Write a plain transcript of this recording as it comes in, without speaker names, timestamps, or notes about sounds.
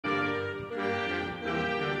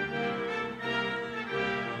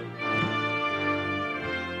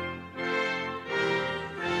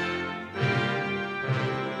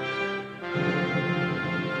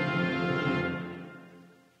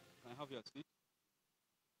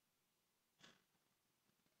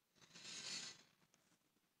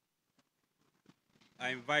I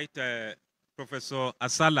invite Professor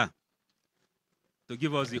Asala to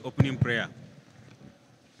give us the opening prayer.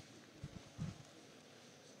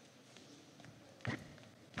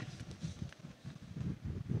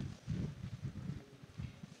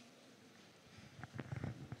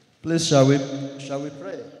 Please, shall we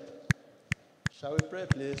pray? Shall we pray,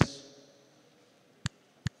 please?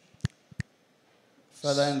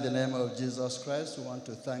 Father, in the name of Jesus Christ, we want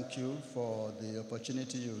to thank you for the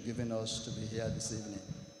opportunity you've given us to be here this evening.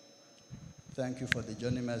 Thank you for the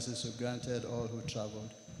journey mercies you granted all who traveled.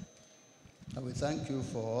 And we thank you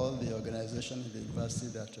for all the organization in the university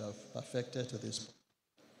that you have perfected to this point.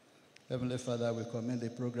 Heavenly Father, we commit the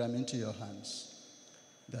program into your hands,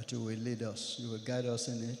 that you will lead us, you will guide us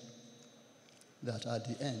in it, that at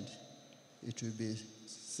the end, it will be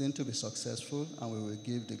seen to be successful, and we will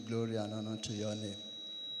give the glory and honor to your name.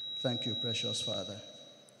 Thank you, precious Father.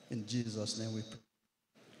 In Jesus' name we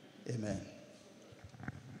pray. Amen.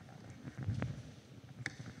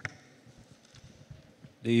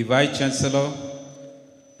 The Vice-Chancellor,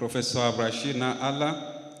 Professor Abrashina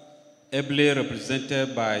Allah, ably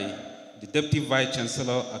represented by the Deputy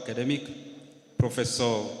Vice-Chancellor Academic,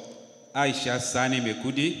 Professor Aisha Sani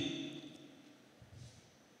Mekudi.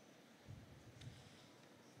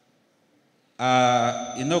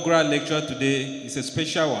 Our inaugural lecture today is a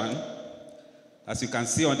special one. As you can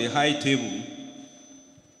see on the high table,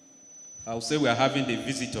 I would say we are having the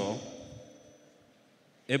visitor,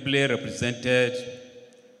 ably represented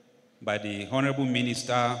by the Honorable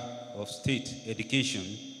Minister of State Education,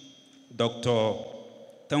 Dr.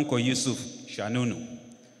 Tanko Yusuf Shanunu.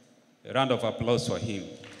 A round of applause for him.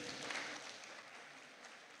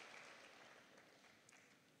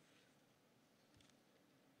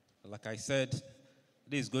 Like I said,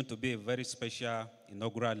 this is going to be a very special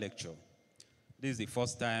inaugural lecture. This is the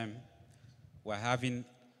first time we're having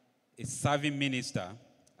a serving minister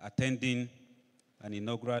attending an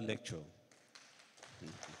inaugural lecture.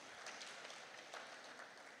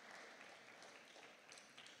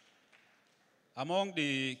 Among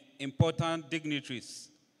the important dignitaries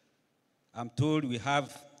I'm told we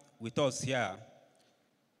have with us here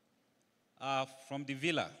are from the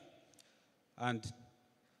villa, and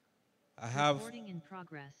I have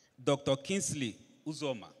Dr. Kingsley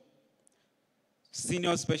Uzoma,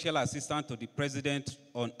 Senior Special Assistant to the President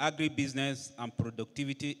on Agribusiness and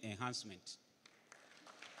Productivity Enhancement.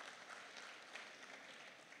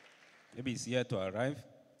 Maybe he's here to arrive.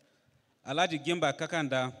 Alhaji Gimba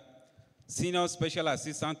Kakanda, Senior Special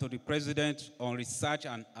Assistant to the President on Research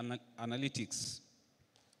and Analytics.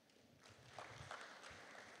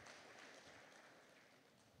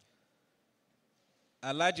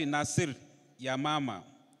 Alhaji Nasir Yamama,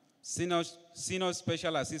 Senior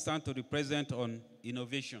Special Assistant to the President on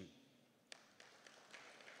Innovation.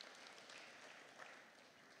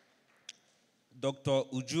 Dr.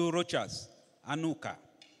 Uju Rochas Anuka,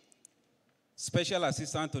 Special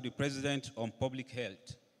Assistant to the President on Public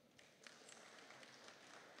Health.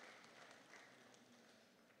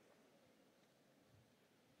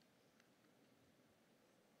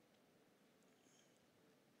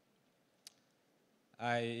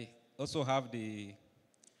 I also have the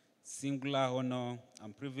singular honor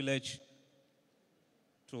and privilege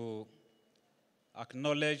to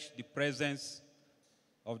acknowledge the presence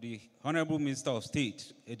of the Honorable Minister of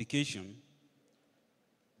State Education,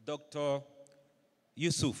 Dr.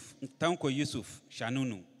 Tanko Yusuf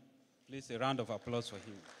Shanunu. Please, a round of applause for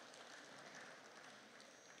him.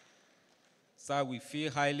 Sir, we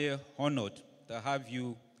feel highly honored to have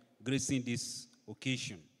you gracing this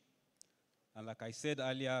occasion. And like I said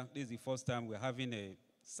earlier, this is the first time we're having a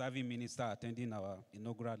serving minister attending our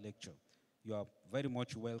inaugural lecture. You are very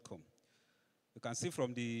much welcome. You can see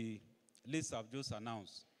from the list I've just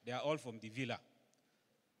announced, they are all from the villa.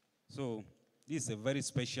 So this is a very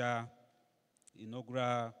special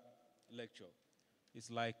inaugural lecture.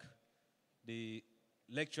 It's like the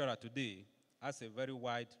lecturer today has a very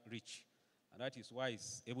wide reach, and that is why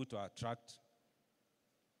he's able to attract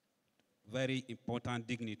very important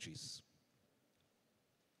dignitaries.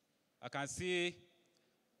 I can see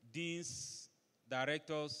deans,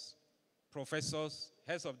 directors, professors,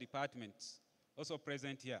 heads of departments also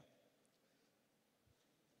present here,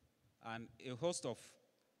 and a host of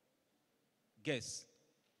guests.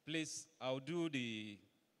 Please, I'll do the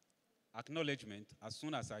acknowledgement as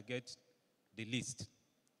soon as I get the list.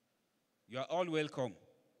 You are all welcome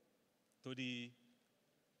to the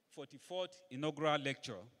 44th inaugural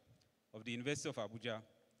lecture of the University of Abuja,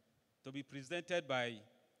 to be presented by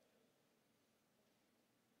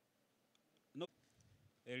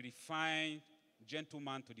a refined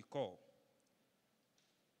gentleman to the core,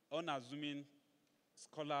 unassuming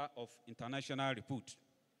scholar of international repute,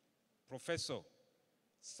 Professor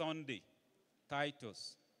Sunday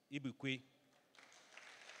Titus Ibekwe.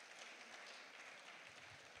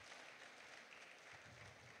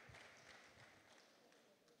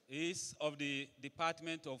 He is of the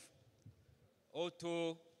Department of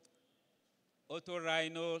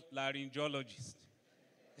Otorhinolaryngology.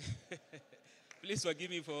 Please forgive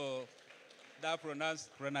me for that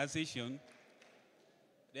pronunciation.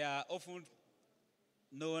 They are often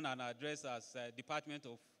known and addressed as Department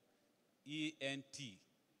of ENT,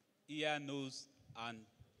 ear, nose, and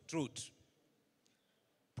throat.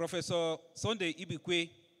 Professor Sunday Ibekwe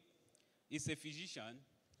is a physician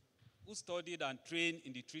who studied and trained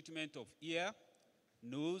in the treatment of ear,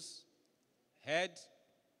 nose, head,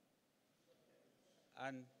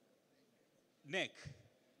 and neck.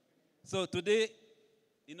 So today,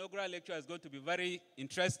 inaugural lecture is going to be very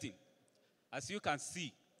interesting. As you can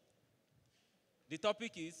see, the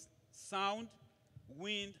topic is Sound,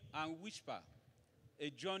 Wind, and Whisper, a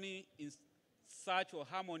journey in search for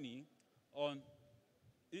harmony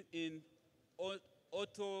in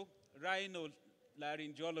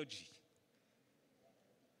Otorhinolaryngology.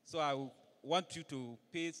 So I want you to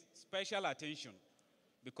pay special attention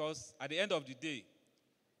because at the end of the day,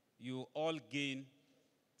 you all gain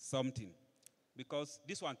something because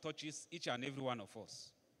this one touches each and every one of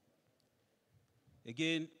us.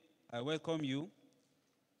 Again, I welcome you.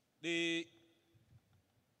 The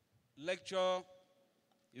lecture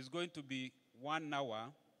is going to be 1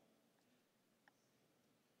 hour.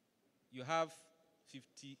 You have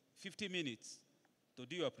 50 minutes to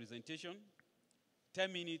do your presentation,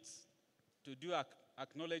 10 minutes to do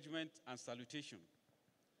acknowledgement and salutation.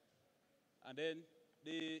 And then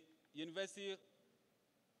the university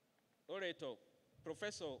orator,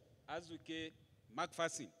 Professor Azuke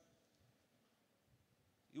McPherson,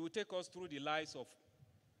 he will take us through the lives of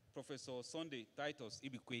Professor Sunday Titus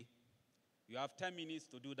Ibekwe. You have 10 minutes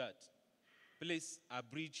to do that. Please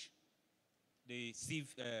abridge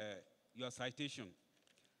your citation.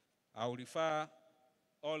 I will refer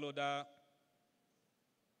all other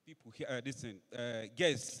people here,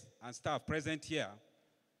 guests and staff present here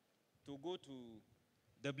to go to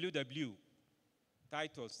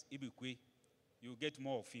Titus Ibekwe. You'll get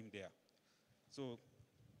more of him there. So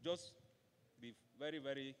just be very,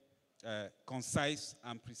 very concise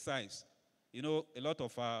and precise. You know, a lot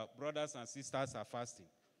of our brothers and sisters are fasting.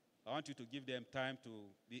 I want you to give them time to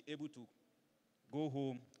be able to go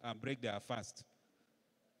home and break their fast.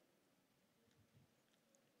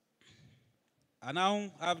 I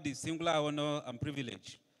now have the singular honor and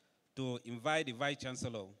privilege to invite the Vice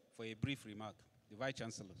Chancellor for a brief remark. The Vice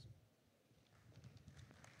Chancellor.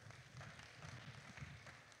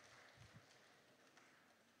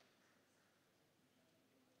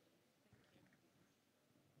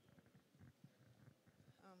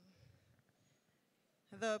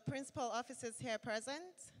 The principal officers here present,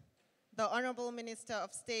 the Honorable Minister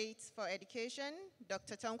of State for Education,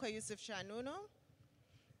 Dr. Tanko Yusuf Shanunu,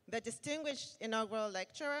 the distinguished inaugural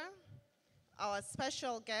lecturer, our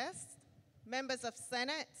special guests, members of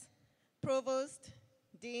Senate, provost,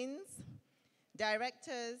 deans,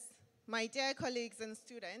 directors, my dear colleagues and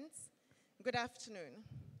students, good afternoon.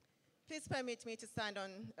 Please permit me to stand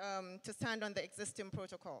on the existing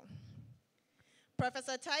protocol.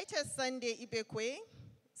 Professor Titus Sunday Ibekwe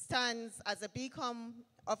stands as a beacon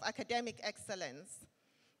of academic excellence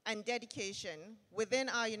and dedication within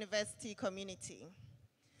our university community.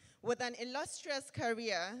 With an illustrious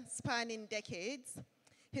career spanning decades,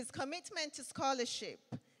 his commitment to scholarship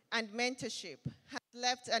and mentorship has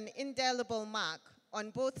left an indelible mark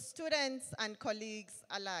on both students and colleagues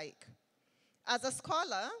alike. As a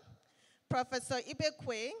scholar, Professor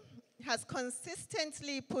Ibekwe has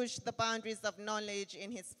consistently pushed the boundaries of knowledge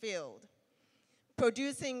in his field,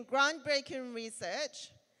 producing groundbreaking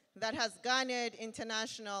research that has garnered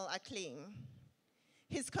international acclaim.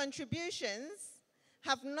 His contributions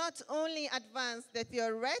have not only advanced the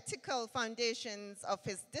theoretical foundations of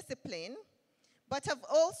his discipline, but have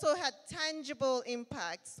also had tangible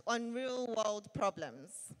impacts on real-world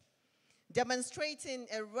problems, demonstrating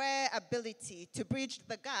a rare ability to bridge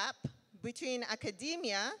the gap between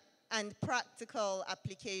academia and practical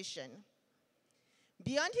application.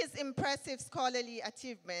 Beyond his impressive scholarly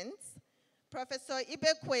achievements, Professor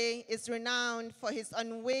Ibekwe is renowned for his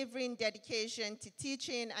unwavering dedication to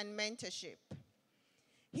teaching and mentorship.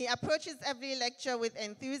 He approaches every lecture with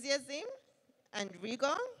enthusiasm and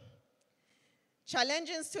rigor,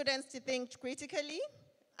 challenging students to think critically,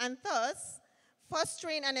 and thus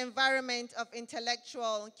fostering an environment of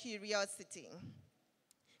intellectual curiosity.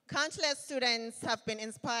 Countless students have been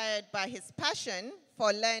inspired by his passion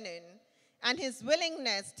for learning and his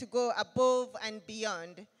willingness to go above and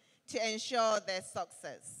beyond to ensure their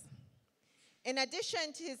success. In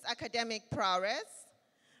addition to his academic prowess,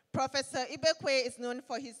 Professor Ibekwe is known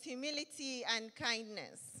for his humility and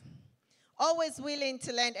kindness, always willing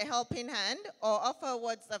to lend a helping hand or offer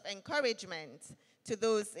words of encouragement to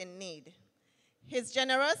those in need. His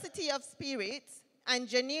generosity of spirit and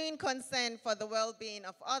genuine concern for the well-being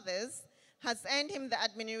of others has earned him the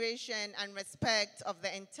admiration and respect of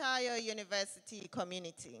the entire university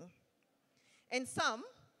community. In sum,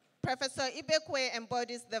 Professor Ibekwe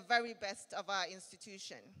embodies the very best of our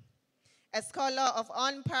institution: a scholar of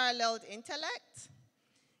unparalleled intellect,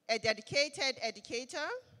 a dedicated educator,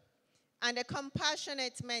 and a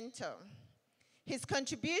compassionate mentor. His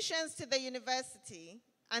contributions to the university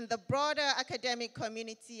and the broader academic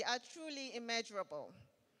community are truly immeasurable,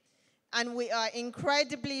 and we are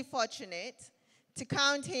incredibly fortunate to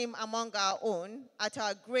count him among our own at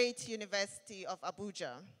our great University of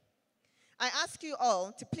Abuja. I ask you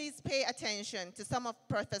all to please pay attention to some of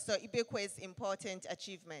Professor Ibekwe's important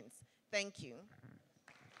achievements. Thank you.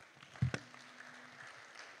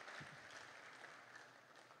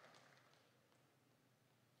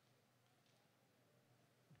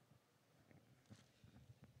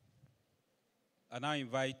 I now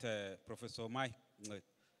invite Professor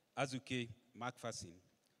Azuke McPherson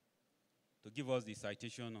to give us the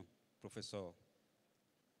citation of Professor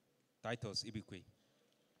Titus Ibekwe.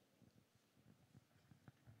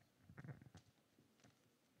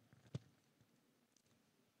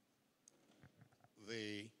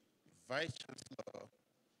 The Vice Chancellor,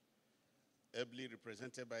 ably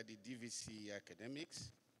represented by the DVC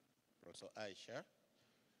academics, Professor Aisha,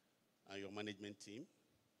 and your management team,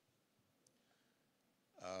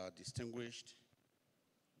 distinguished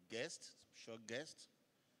guests, special guest,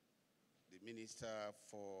 the Minister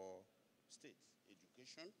for State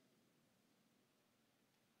Education,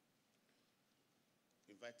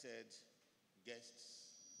 invited guests,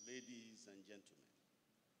 ladies and gentlemen.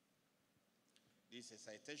 This is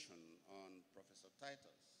a citation on Professor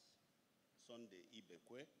Titus Sunday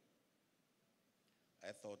Ibekwe.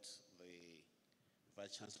 I thought the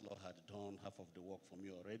Vice Chancellor had done half of the work for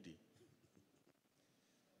me already.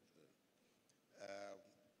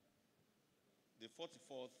 The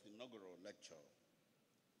 44th inaugural lecture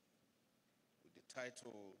with the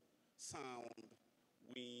title Sound,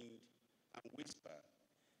 Wind, and Whisper,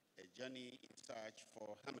 a journey in search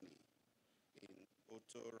for harmony in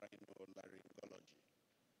Otorhinolaryngology.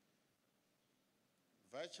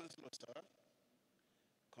 Vice Chancellor, sir,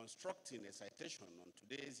 constructing a citation on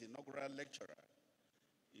today's inaugural lecturer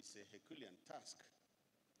is a Herculean task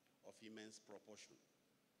of immense proportion.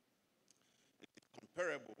 It is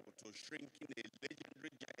comparable to shrinking a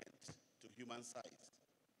legendary giant to human size,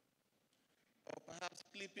 or perhaps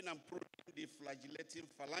clipping and pruning the flagellating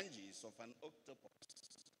phalanges of an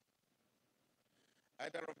octopus.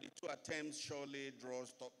 Either of the two attempts surely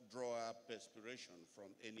draws top-drawer perspiration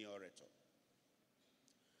from any orator.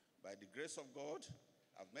 By the grace of God,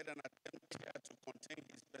 I've made an attempt here to contain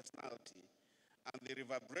his personality and the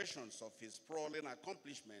reverberations of his sprawling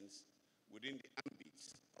accomplishments within the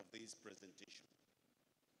ambits of this presentation.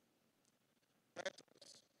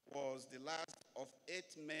 Titus was the last of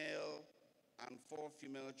 8 male and 4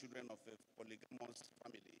 female children of a polygamous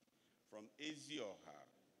family from Ezioha,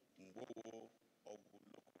 Mwowo, Ogu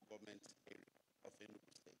local government area of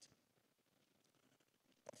Enugu State.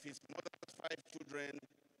 Of his mother's 5 children,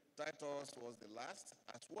 Titus was the last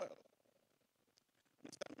as well.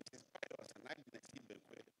 Mr. and Mrs. Pius and Agnes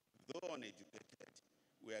Ibekwe, though uneducated,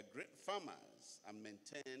 were great farmers and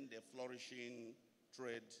maintained a flourishing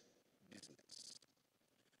trade business.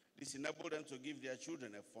 This enabled them to give their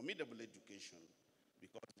children a formidable education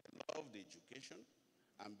because they loved education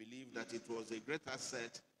and believed that it was a great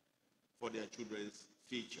asset for their children's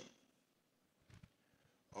future.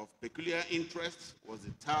 Of peculiar interest was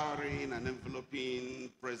the towering and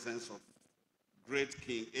enveloping presence of great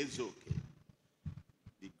King Ezoke,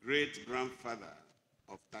 the great-grandfather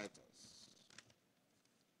of Titus.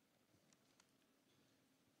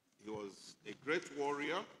 He was a great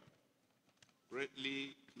warrior,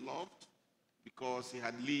 greatly loved because he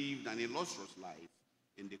had lived an illustrious life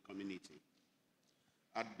in the community.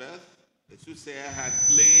 At birth, the soothsayer had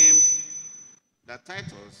claimed that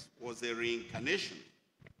Titus was a reincarnation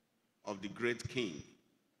of the great king,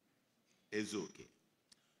 Ezoke,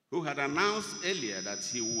 who had announced earlier that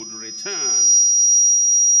he would return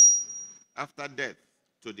after death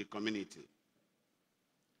to the community.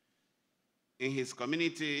 In his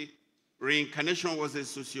community, Reincarnation was a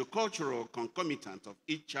sociocultural concomitant of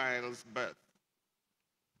each child's birth.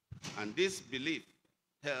 And this belief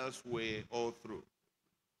held sway all through.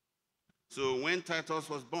 So when Titus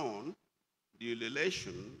was born, the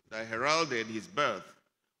ululation that heralded his birth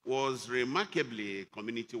was remarkably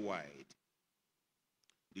community-wide.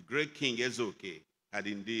 The great King Ezoke had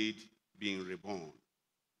indeed been reborn.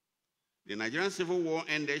 The Nigerian Civil War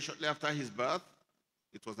ended shortly after his birth.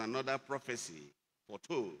 It was another prophecy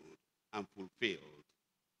foretold and fulfilled.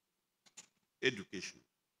 Education.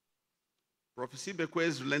 Prof.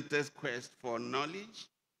 Ibekwe's relentless quest for knowledge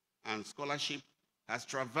and scholarship has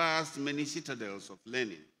traversed many citadels of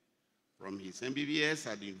learning, from his MBBS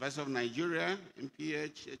at the University of Nigeria,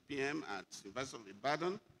 MPH-HPM at the University of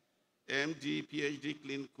Ibadan, MD, PhD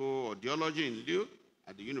Clinical Audiology in lieu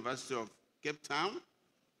at the University of Cape Town,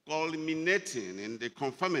 culminating in the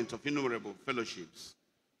conferment of innumerable fellowships,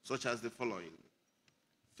 such as the following: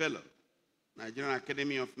 Fellow, Nigerian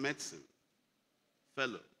Academy of Medicine;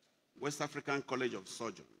 Fellow, West African College of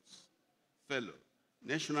Surgeons; Fellow,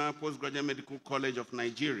 National Postgraduate Medical College of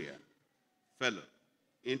Nigeria; Fellow,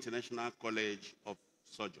 International College of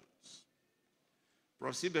Surgeons.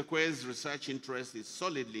 Prof. Ibekwe's research interest is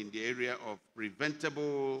solidly in the area of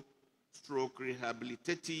preventable stroke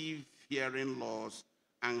rehabilitative hearing loss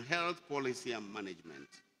and health policy and management.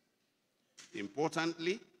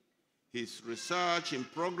 Importantly, his research in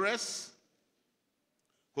progress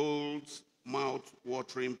holds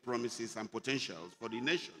mouth-watering promises and potentials for the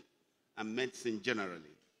nation and medicine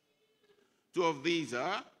generally. Two of these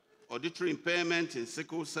are auditory impairment in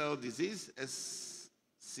sickle cell disease,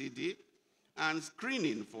 SCD, and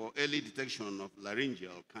screening for early detection of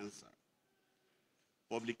laryngeal cancer.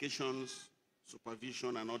 Publications,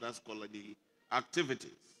 supervision, and other scholarly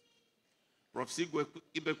activities. Prof.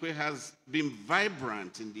 Ibekwe has been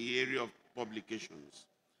vibrant in the area of publications,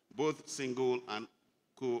 both single and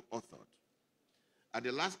co-authored. At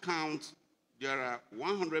the last count, there are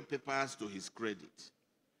 100 papers to his credit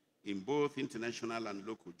in both international and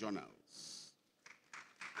local journals.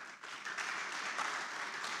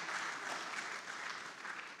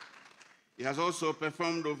 He has also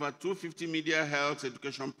performed over 250 media health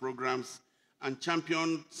education programs and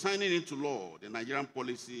championed signing into law the Nigerian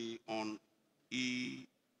policy on EHC,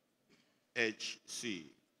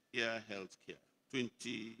 Ear Health Care,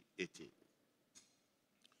 2018.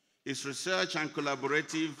 His research and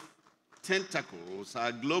collaborative tentacles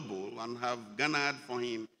are global and have garnered for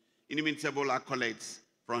him inimitable accolades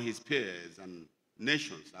from his peers and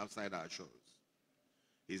nations outside our shores.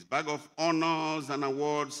 His bag of honors and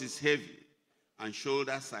awards is heavy and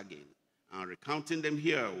shoulder-sagging, and recounting them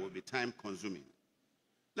here will be time-consuming.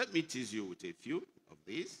 Let me tease you with a few of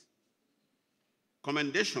these.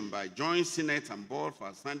 Commendation by Joint Senate and Board for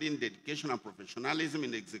outstanding dedication and professionalism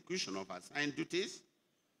in the execution of assigned duties,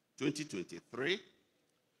 2023.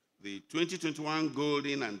 The 2021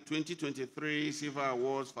 Golden and 2023 Silver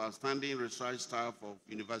Awards for outstanding research staff of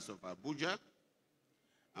University of Abuja.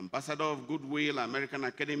 Ambassador of Goodwill, American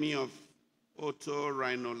Academy of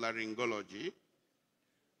Otorhinolaryngology.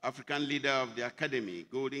 African Leader of the Academy,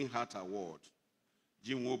 Golden Heart Award.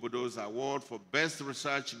 Jim Wobodo's Award for Best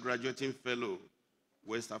Research Graduating Fellow,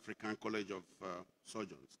 West African College of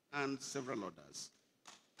Surgeons, and several others.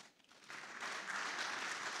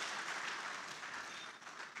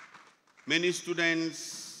 Many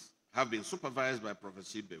students have been supervised by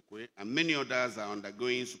Professor Ibekwe, and many others are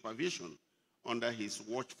undergoing supervision under his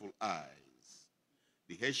watchful eyes.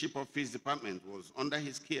 The headship of his department was under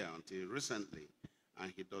his care until recently,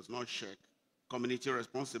 and he does not shirk community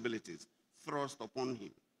responsibilities thrust upon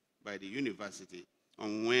him by the university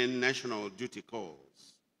on when national duty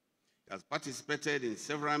calls. He has participated in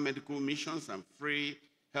several medical missions and free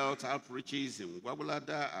health outreaches in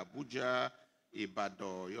Gwagwalada, Abuja,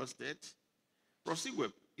 Ibadan, your state. Prof.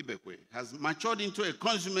 Ibekwe has matured into a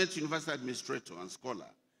consummate university administrator and scholar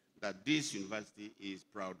that this university is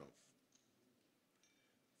proud of.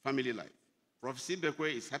 Family life. Prof.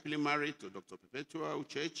 Ibekwe is happily married to Dr. Perpetua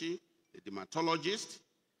Uchechi, a dermatologist,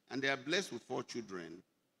 and they are blessed with 4 children.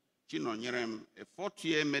 Chinonyerem, a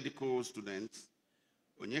 4th-year medical student,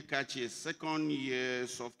 Onyekachi, a 2nd-year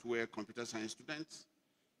software computer science student,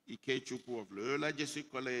 Ikechukwu of Loyola Jesuit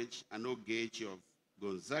College, and Ogechi of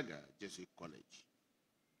Gonzaga Jesuit College.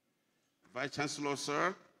 Vice Chancellor,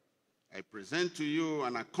 sir, I present to you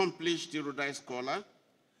an accomplished erudite scholar,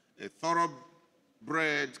 a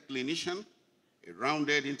thoroughbred clinician, a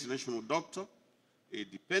rounded international doctor, a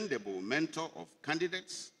dependable mentor of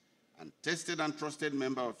candidates, and tested and trusted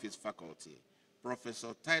member of his faculty,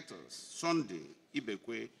 Professor Titus Sunday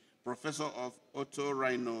Ibekwe, Professor of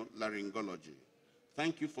Otorhinolaryngology,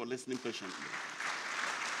 Thank you for listening patiently.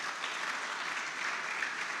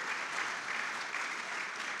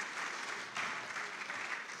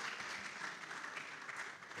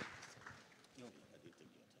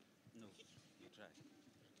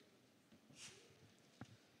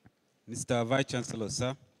 Mr. Vice Chancellor,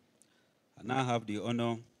 sir, I now have the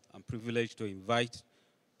honor and privilege to invite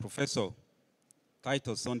Professor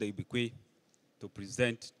Titus Ibekwe to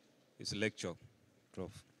present his lecture.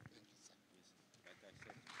 Prof.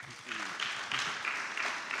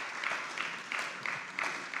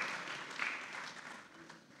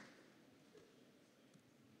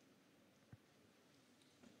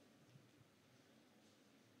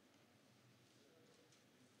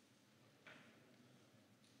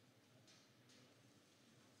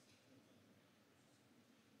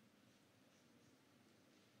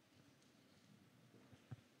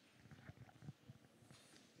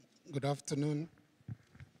 Good afternoon,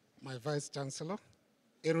 my Vice Chancellor,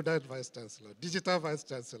 erudite Vice Chancellor, digital Vice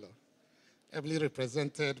Chancellor, ably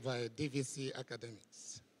represented by DVC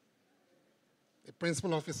academics, the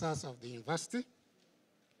principal officers of the university,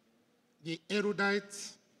 the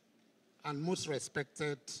erudite and most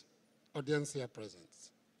respected audience here present,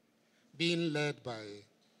 being led by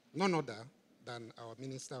none other than our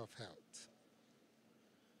Minister of Health,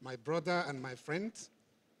 my brother and my friend,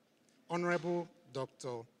 Honorable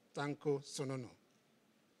Dr. Tanko Sonono.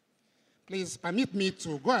 Please permit me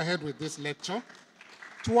to go ahead with this lecture.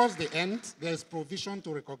 Towards the end, there is provision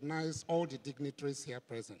to recognize all the dignitaries here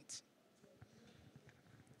present.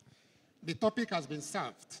 The topic has been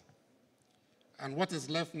served, and what is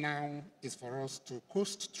left now is for us to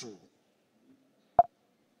coast through.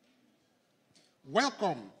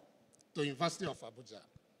 Welcome to University of Abuja,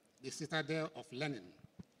 the citadel of learning,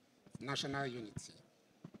 of national unity.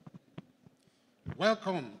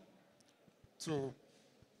 Welcome to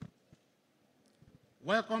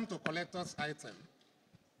collector's item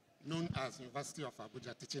known as University of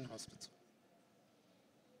Abuja Teaching Hospital.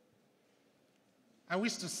 I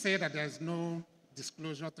wish to say that there is no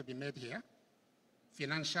disclosure to be made here,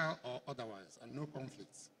 financial or otherwise, and no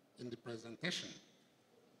conflicts in the presentation.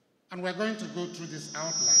 And we're going to go through this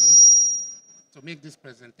outline to make this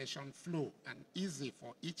presentation flow and easy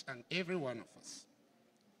for each and every one of us.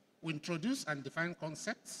 We introduce and define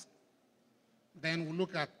concepts, then we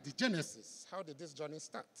look at the genesis. How did this journey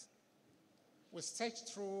start? We search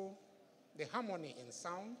through the harmony in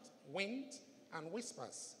sound, wind, and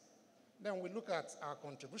whispers. Then we look at our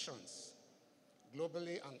contributions,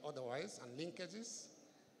 globally and otherwise, and linkages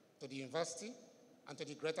to the university and to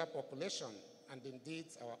the greater population, and indeed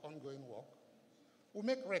our ongoing work. We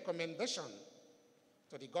make recommendation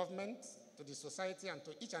to the government, to the society, and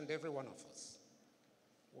to each and every one of us.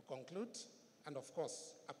 We conclude, and of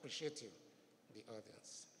course, appreciate you, the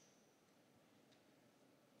audience.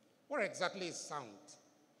 What exactly is sound?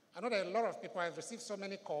 I know that a lot of people have received so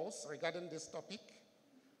many calls regarding this topic,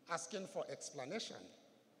 asking for explanation.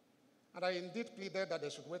 And I indeed pleaded that they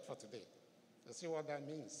should wait for today to see what that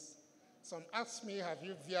means. Some ask me, have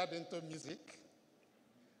you veered into music?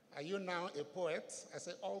 Are you now a poet? I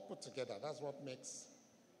say, all put together. That's what makes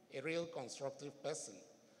a real constructive person.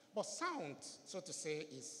 But sound, so to say,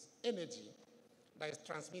 is energy that is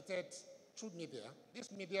transmitted through media.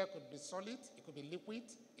 This media could be solid, it could be liquid,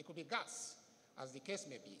 it could be gas, as the case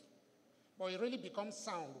may be. But it really becomes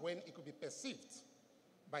sound when it could be perceived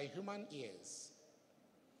by human ears.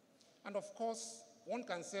 And of course, one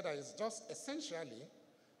can say that it's just essentially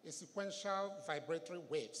a sequential vibratory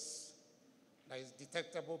waves that is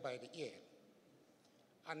detectable by the ear.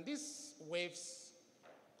 And these waves,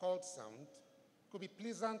 called sound, could be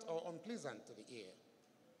pleasant or unpleasant to the ear,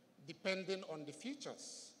 depending on the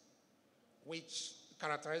features, which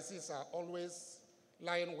characteristics are always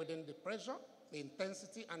lying within the pressure, the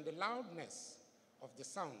intensity, and the loudness of the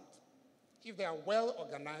sound. If they are well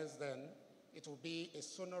organized, then it will be a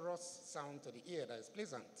sonorous sound to the ear that is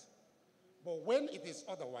pleasant. But when it is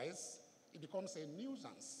otherwise, it becomes a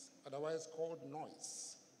nuisance, otherwise called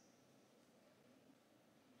noise.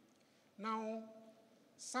 Now,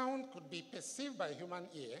 sound could be perceived by human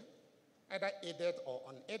ear, either aided or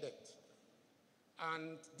unaided.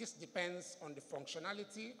 And this depends on the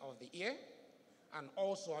functionality of the ear and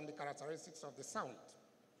also on the characteristics of the sound.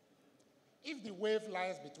 If the wave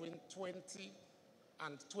lies between 20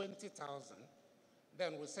 and 20,000,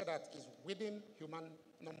 then we say that is within human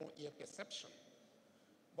normal ear perception.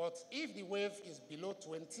 But if the wave is below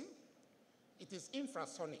 20, it is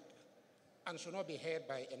infrasonic and should not be heard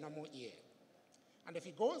by a normal ear. And if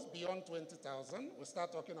it goes beyond 20,000, we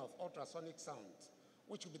start talking of ultrasonic sound,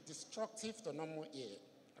 which will be destructive to normal ear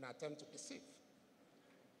and attempt to perceive.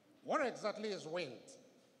 What exactly is wind?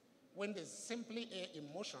 Wind is simply air in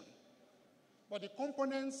motion. But the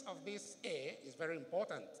components of this air is very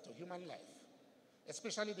important to human life,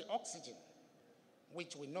 especially the oxygen,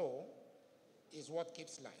 which we know is what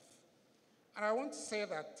keeps life. And I want to say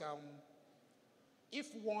that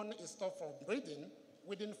if one is stopped from breathing,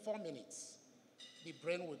 within 4 minutes, the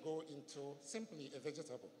brain will go into simply a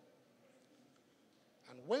vegetable.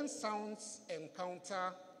 And when sounds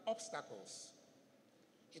encounter obstacles,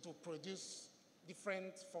 it will produce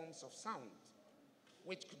different forms of sound,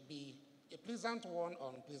 which could be a pleasant one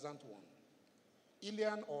or unpleasant one,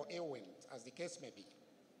 alien or airwind, as the case may be.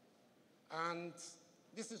 And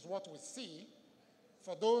this is what we see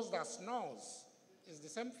for those that snores. It's the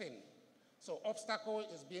same thing. So obstacle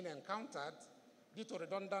is being encountered due to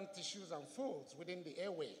redundant tissues and folds within the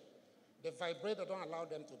airway. They vibrate, they don't allow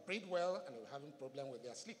them to breathe well, and they're having problem with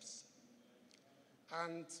their sleeps.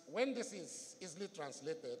 And when this is easily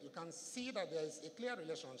translated, you can see that there is a clear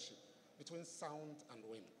relationship between sound and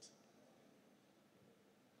wind.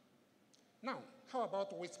 Now, how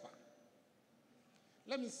about whisper?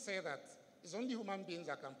 Let me say that it's only human beings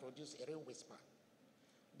that can produce a real whisper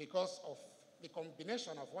because of the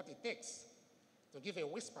combination of what it takes to give a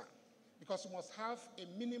whisper, because you must have a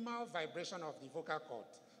minimal vibration of the vocal cord,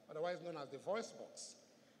 otherwise known as the voice box.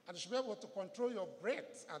 And you should be able to control your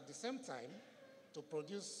breath at the same time to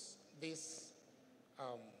produce this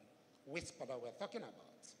whisper that we're talking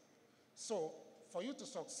about. So for you to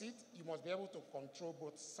succeed, you must be able to control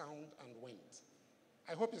both sound and wind.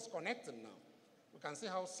 I hope it's connected now. We can see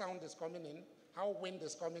how sound is coming in, how wind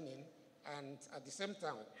is coming in, and at the same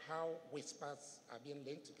time, how whispers are being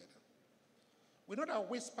linked together. We know that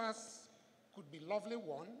whispers could be lovely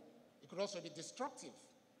one. It could also be destructive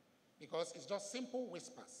because it's just simple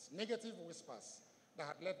whispers, negative whispers that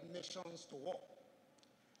had led nations to war.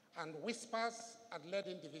 And whispers had led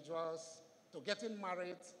individuals to getting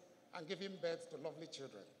married and giving birth to lovely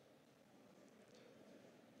children.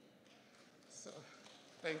 So,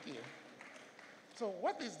 thank you. So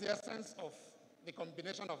what is the essence of the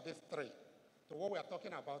combination of these three to what we are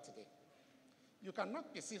talking about today? You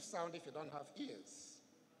cannot perceive sound if you don't have ears.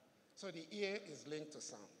 So the ear is linked to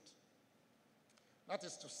sound. That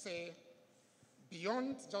is to say,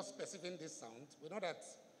 beyond just perceiving this sound, we know that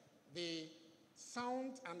the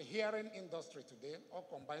sound and hearing industry today, all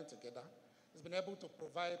combined together, has been able to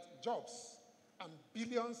provide jobs and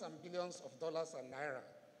billions of dollars and naira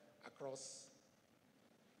across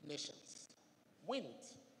nations. Wind.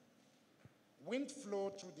 Wind flow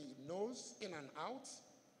through the nose, in and out,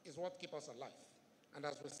 is what keeps us alive. And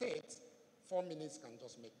as we said, 4 minutes can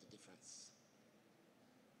just make the difference.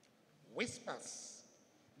 Whispers.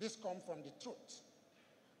 This comes from the throat.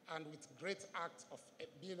 And with great act of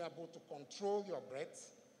being able to control your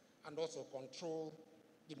breath and also control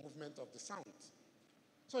the movement of the sound.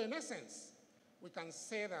 So in essence, we can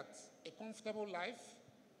say that a comfortable life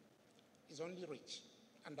is only reached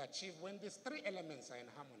and achieved when these three elements are in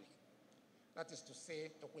harmony. That is to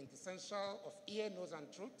say, a quintessential of ear, nose,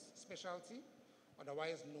 and throat specialty,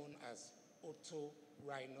 otherwise known as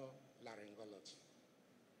Otorhinolaryngology.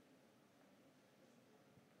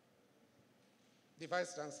 The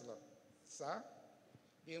Vice Chancellor, sir,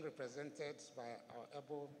 being represented by our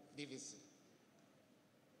able DVC.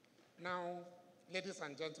 Now, ladies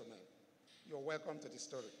and gentlemen, you're welcome to the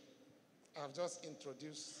story. I have just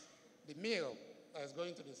introduced the meal that is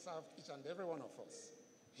going to be served each and every one of us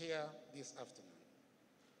here this afternoon.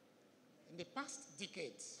 In the past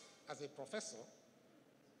decades, as a professor,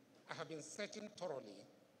 I have been searching thoroughly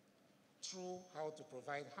through how to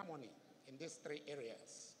provide harmony in these three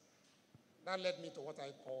areas. That led me to what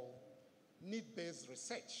I call need-based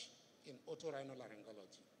research in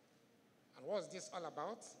otorhinolaryngology. And what's this all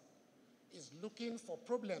about? Is looking for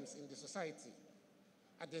problems in the society,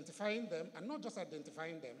 identifying them, and not just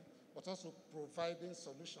identifying them, but also providing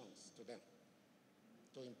solutions to them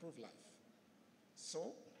to improve life.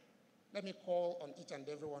 So, let me call on each and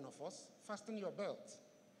every one of us, fasten your belt.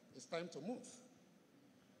 It's time to move.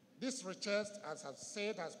 This research, as I've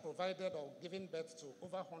said, has provided or given birth to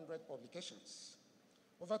over 100 publications,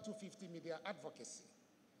 over 250 media advocacy,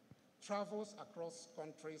 travels across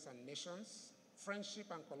countries and nations,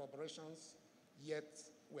 friendship and collaborations, yet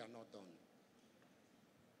we are not done.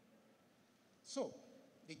 So,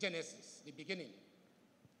 the genesis, the beginning.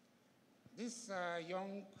 This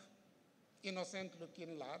young,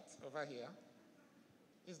 innocent-looking lad over here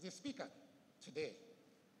is the speaker today.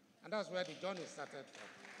 And that's where the journey started from.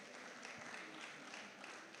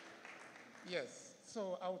 Yes,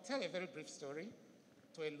 so I'll tell a very brief story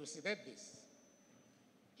to elucidate this.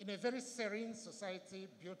 In a very serene society,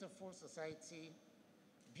 beautiful society,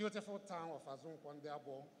 beautiful town of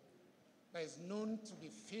Azunkwandabo that is known to be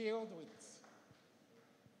filled with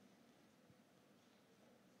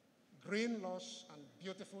green lush and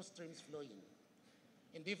beautiful streams flowing.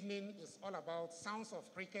 In the evening, it's all about sounds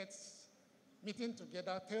of crickets, meeting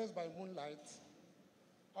together, tales by moonlight.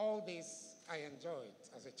 All this I enjoyed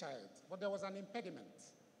as a child, but there was an impediment,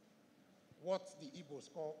 what the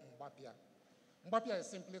Igbos call mbapia. Mbapia is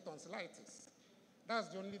simply tonsillitis. That's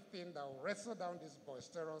the only thing that will wrestle down this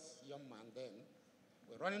boisterous young man then.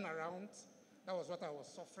 We're running around. That was what I was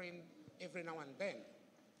suffering every now and then.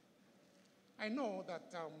 I know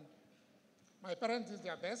that my parents did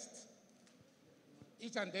their best.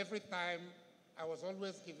 Each and every time, I was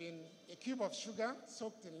always given a cube of sugar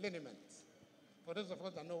soaked in liniment. For those of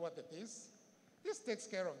us that know what it is, this takes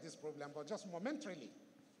care of this problem, but just momentarily.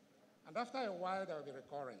 And after a while, there will be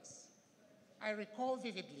recurrence. I recall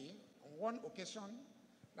vividly, on one occasion,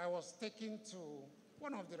 I was taken to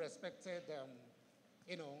one of the respected,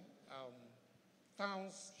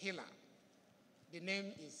 town's healer. The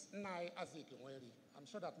name is Nai Azikinweri. I'm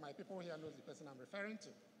sure that my people here knows the person I'm referring to.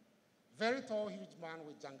 Very tall, huge man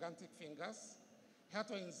with gigantic fingers. He had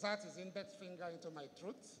to insert his index finger into my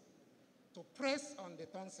throat to press on the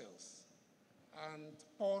tonsils, and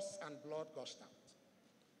pus and blood gushed out.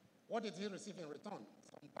 What did he receive in return?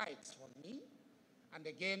 Some bites from me, and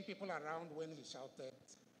again, people around when he shouted,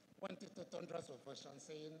 went into thunderous ovation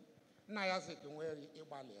saying, Nayazikunweri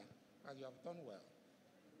Ibalia, and you have done well.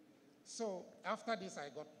 So after this,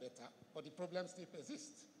 I got better, but the problem still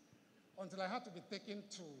persists until I had to be taken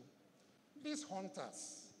to these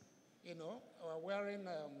hunters, wearing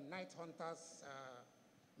night hunters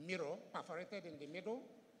mirror, perforated in the middle,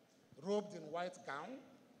 robed in white gown,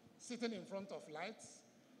 sitting in front of lights,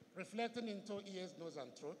 reflecting into ears, nose,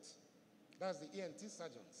 and throat. That's the ENT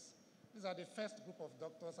surgeons. These are the first group of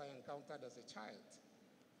doctors I encountered as a child.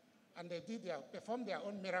 And they performed their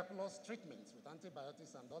own miraculous treatments with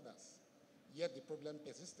antibiotics and others. Yet the problem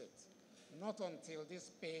persisted. Not until these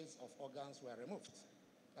pairs of organs were removed.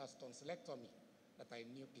 That's tonsillectomy, that I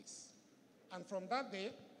knew peace. And from that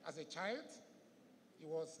day, as a child, it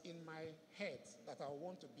was in my head that I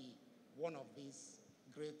want to be one of these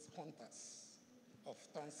great hunters of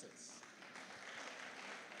tonsils.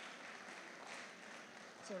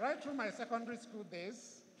 So right through my secondary school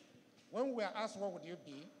days, when we were asked what would you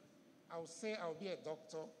be, I would say I would be a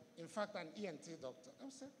doctor, in fact, an ENT doctor. I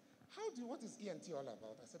would say, what is ENT all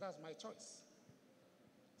about? I said, that's my choice.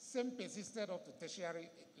 Same persisted up to tertiary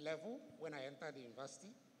level when I entered the university,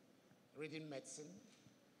 reading medicine.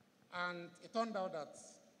 And it turned out that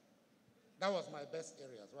that was my best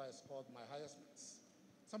area, where I scored my highest marks.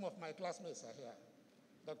 Some of my classmates are here.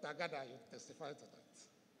 Dr. Gada, you testify to that.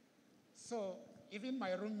 So even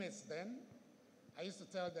my roommates then, I used to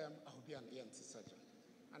tell them I would be an ENT surgeon.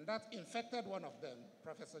 And that infected one of them,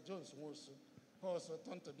 Professor Jones Nwusu, who also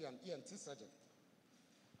turned to be an ENT surgeon.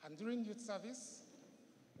 And during youth service,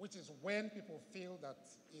 which is when people feel that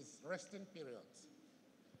is resting period,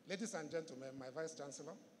 ladies and gentlemen, my Vice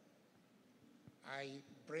Chancellor, I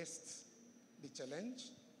braced the challenge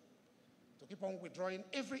to keep on withdrawing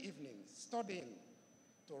every evening, studying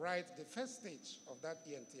to write the first stage of that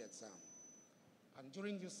ENT exam. And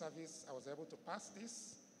during youth service, I was able to pass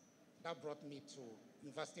this. That brought me to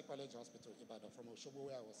University College Hospital, Ibadan, from Oshobo,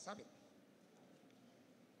 where I was serving.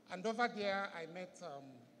 And over there, I met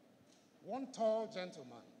one tall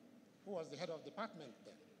gentleman who was the head of department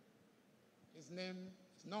then. His name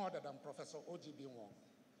is no other than Professor O.G.B. Wong.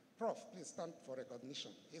 Prof, please stand for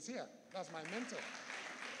recognition. He's here. That's my mentor.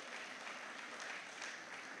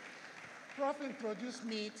 Prof introduced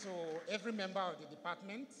me to every member of the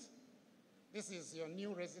department. This is your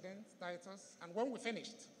new resident, Titus. And when we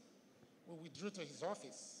finished, we withdrew to his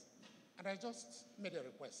office. And I just made a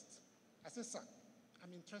request. I said, sir,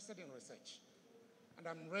 I'm interested in research. And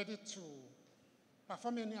I'm ready to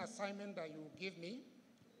perform any assignment that you give me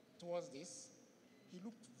towards this. He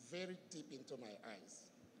looked very deep into my eyes,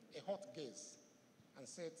 a hot gaze, and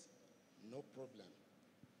said, no problem.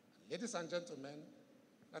 Ladies and gentlemen,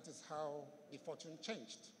 that is how the fortune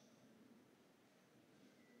changed.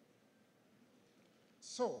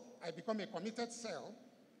 So I became a committed cell,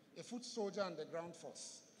 a foot soldier on the ground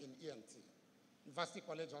force in ENT, University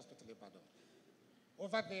College Hospital, Ibadan.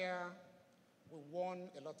 Over there, we won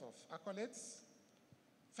a lot of accolades.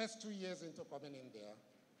 First 2 years into coming in there,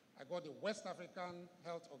 I got the West African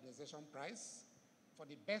Health Organization Prize for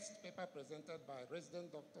the best paper presented by a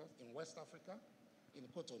resident doctor in West Africa in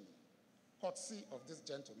Cotonou, courtesy of this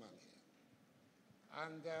gentleman here.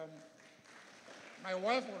 And my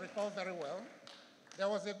wife will recall very well, there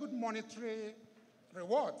was a good monetary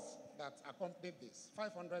reward that accompanied this,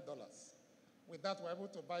 $500. With that, we're able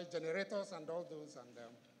to buy generators and all those, and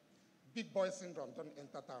big boy syndrome, don't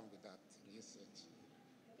enter town with that in UCH.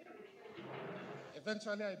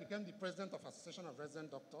 Eventually, I became the president of Association of Resident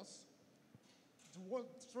Doctors.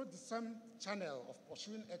 Through the same channel of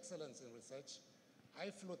pursuing excellence in research, I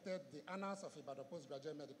floated the Annals of Ibadan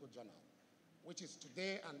Postgraduate Medical Journal, which is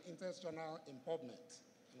today an interest journal in PubMed,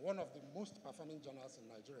 and one of the most performing journals in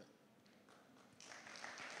Nigeria.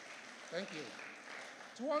 Thank you.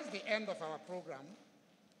 Towards the end of our program,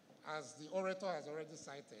 as the orator has already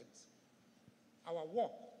cited, our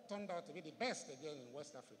work turned out to be the best again in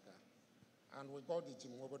West Africa, and we got the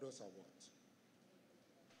Jim Wobodos Award.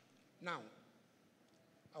 Now,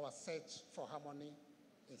 our search for harmony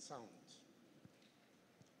in sound.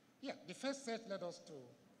 Yeah, the first search led us to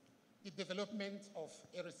the development of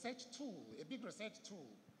a research tool, a big research tool,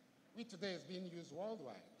 which today is being used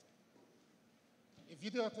worldwide. A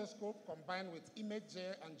video otoscope combined with image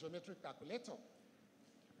and geometric calculator,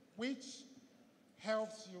 which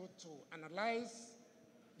helps you to analyze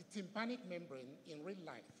the tympanic membrane in real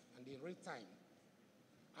life and in real time,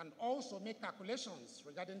 and also make calculations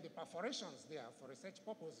regarding the perforations there for research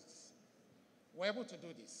purposes. We're able to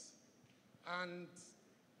do this. And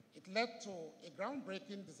it led to a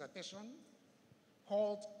groundbreaking dissertation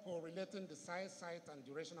called Correlating the Size, Height, and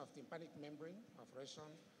Duration of Tympanic Membrane Perforation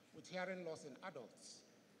with Hearing Loss in Adults.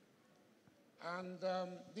 And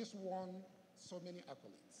this won so many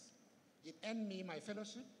accolades. It earned me my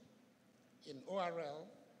fellowship in ORL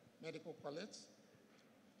Medical College.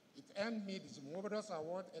 It earned me the Jim Wobodos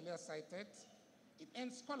Award earlier cited. It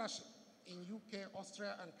earned scholarship in UK,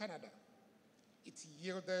 Austria, and Canada. It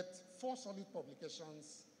yielded 4 solid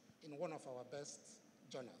publications in one of our best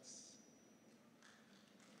journals.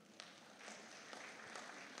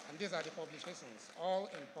 And these are the publications, all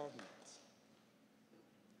in PubMed.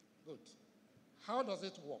 Good. How does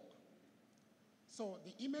it work? So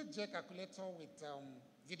the image calculator with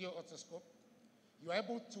video otoscope, you're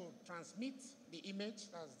able to transmit the image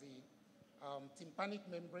as the tympanic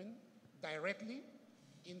membrane directly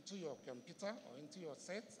into your computer or into your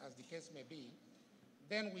set, as the case may be.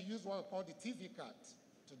 Then we use what we call the TV card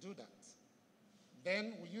to do that.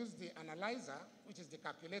 Then we use the analyzer, which is the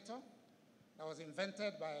calculator that was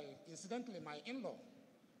invented by, incidentally, my in-law,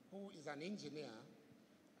 who is an engineer,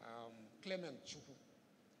 Clement Chukwu.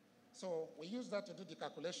 So we use that to do the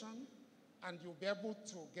calculation, and you'll be able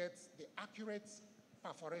to get the accurate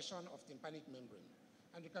perforation of tympanic membrane.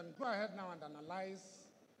 And you can go ahead now and analyze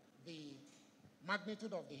the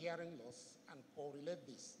magnitude of the hearing loss and correlate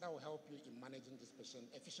this. That will help you in managing this patient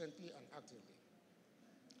efficiently and actively.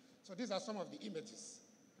 So these are some of the images.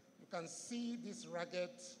 You can see this ragged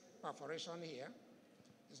perforation here.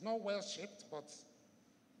 It's not well shaped, but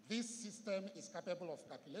this system is capable of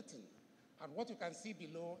calculating. And what you can see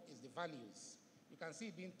below is the values. You can see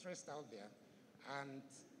it being traced out there, and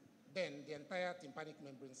then the entire tympanic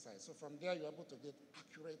membrane size. So from there, you're able to get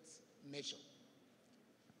accurate measure.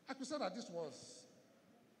 I could say that this was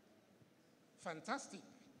fantastic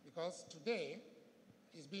because today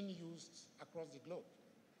it's being used across the globe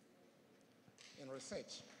in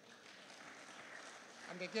research.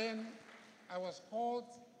 And again, I was called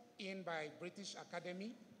in by British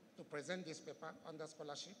Academy to present this paper under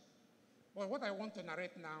scholarship. But what I want to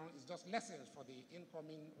narrate now is just lessons for the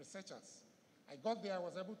incoming researchers. I got there, I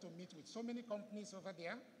was able to meet with so many companies over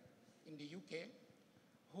there in the UK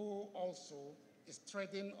who also is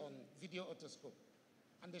trading on video otoscope.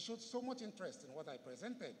 And they showed so much interest in what I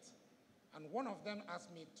presented. And one of them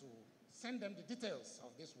asked me to send them the details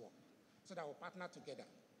of this work so that we'll partner together.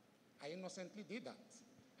 I innocently did that.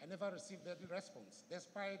 I never received any response,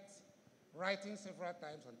 despite writing several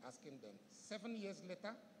times and asking them. 7 years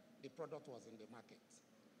later, the product was in the market.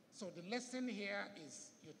 So the lesson here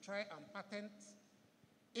is you try and patent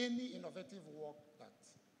any innovative work that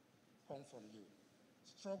comes from you.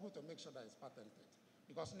 Struggle to make sure that it's patented,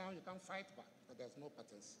 because now you can't fight back, but there's no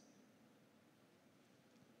patency.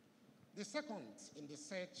 The second in the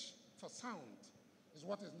search for sound is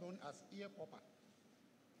what is known as ear popper.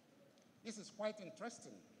 This is quite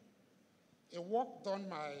interesting. A work done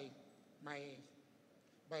by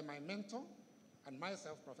my mentor and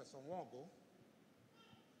myself, Professor Nwogo,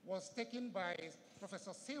 was taken by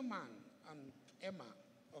Professor Seelman and Emma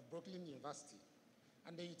of Brooklyn University.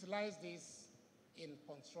 And they utilized this in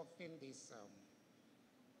constructing this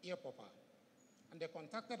ear popper. And they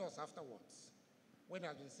contacted us afterwards when it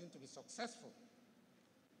had been seen to be successful.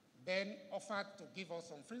 Then offered to give us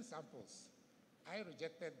some free samples. I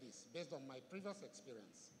rejected this based on my previous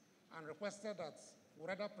experience and requested that we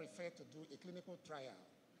rather prefer to do a clinical trial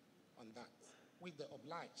on that, which they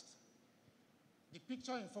obliged. The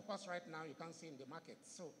picture in focus right now you can see in the market.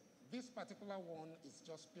 So this particular one is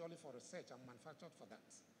just purely for research and manufactured for that.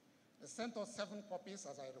 They sent us 7 copies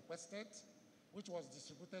as I requested, which was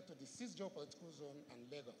distributed to the 6 geopolitical zone and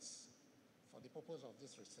Lagos for the purpose of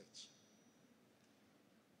this research.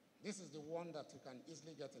 This is the one that you can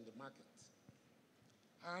easily get in the market.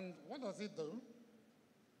 And what does it do?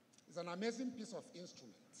 It's an amazing piece of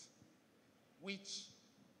instrument, which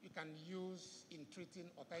you can use in treating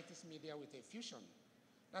otitis media with a fusion.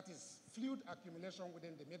 That is fluid accumulation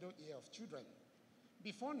within the middle ear of children.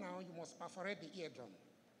 Before now, you must perforate the eardrum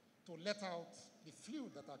to let out the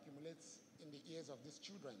fluid that accumulates in the ears of these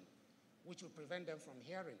children, which will prevent them from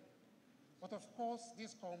hearing. But of course,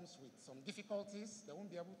 this comes with some difficulties. They won't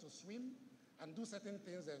be able to swim and do certain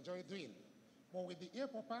things they enjoy doing. But with the ear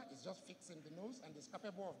popper, it's just fixed in the nose and is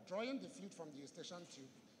capable of drawing the fluid from the eustachian tube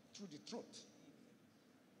through the throat.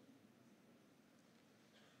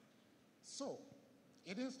 So,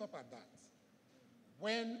 it didn't stop at that.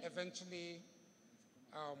 When eventually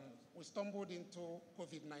we stumbled into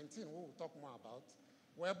COVID-19, we will talk more about,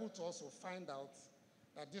 we're able to also find out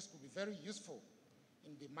that this could be very useful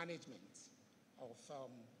in the management of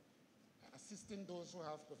assisting those who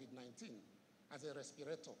have COVID-19 as a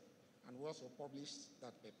respirator, and we also published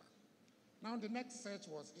that paper. Now the next search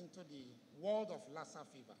was into the world of Lassa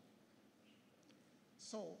fever.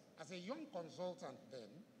 So as a young consultant then,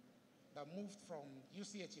 that moved from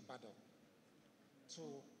UCH Ibadan to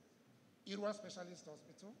Inaugural Specialist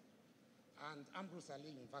Hospital and Ambrose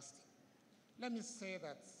Ali University. Let me say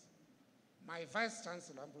that my Vice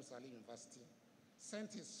Chancellor, Ambrose Ali University,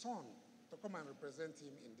 sent his son to come and represent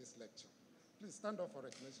him in this lecture. Please stand up for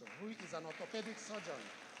recognition. Who is an orthopedic surgeon?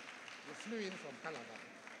 He flew in from Calabar.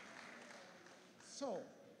 So,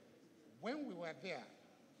 when we were there,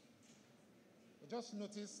 we just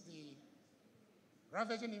noticed the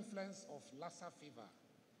ravaging influence of Lassa fever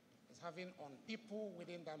is having on people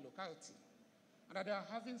within that locality, and that they are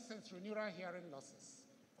having sensorineural hearing losses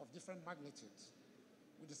of different magnitudes.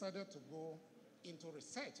 We decided to go into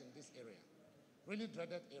research in this area, really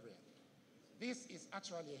dreaded area. This is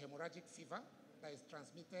actually a hemorrhagic fever that is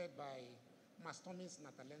transmitted by Mastomys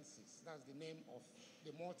natalensis. That's the name of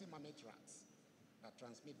the multi-mammate rats that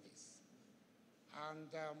transmit this. And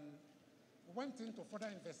we went in to further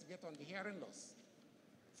investigate on the hearing loss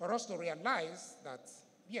for us to realize that,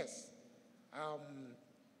 yes,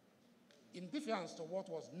 in difference to what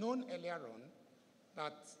was known earlier on,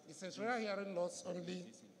 that the sensorial hearing loss only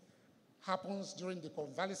happens during the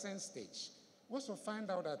convalescent stage. We also find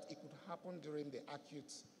out that it could happen during the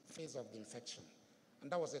acute phase of the infection. And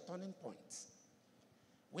that was a turning point.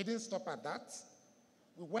 We didn't stop at that.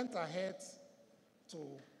 We went ahead to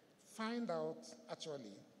find out,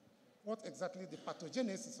 actually, what exactly the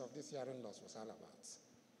pathogenesis of this hearing loss was all about,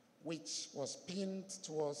 which was pinned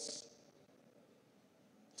towards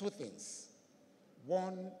 2 things.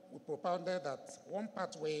 One, we propounded that one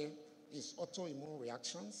pathway is autoimmune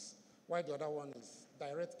reactions, while the other one is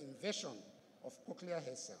direct invasion of cochlear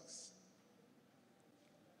hair cells.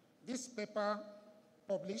 This paper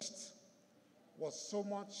published was so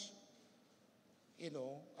much,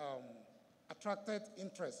 attracted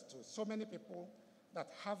interest to so many people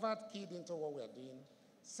that Harvard keyed into what we are doing.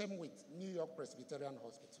 Same with New York Presbyterian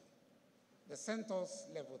Hospital. They sent us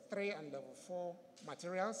level 3 and level 4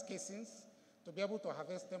 materials, casings, to be able to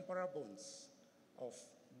harvest temporal bones of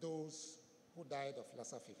those who died of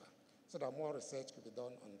Lassa fever, so that more research could be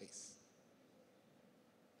done on this.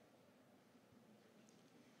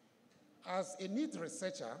 As a need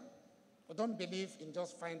researcher, we don't believe in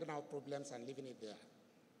just finding out problems and leaving it there.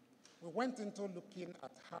 We went into looking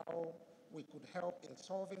at how we could help in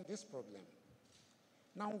solving this problem.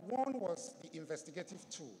 Now, one was the investigative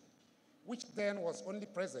tool, which then was only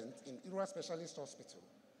present in Inaugural Specialist Hospital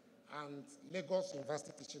and Lagos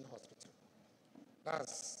University Teaching Hospital.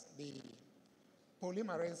 That's the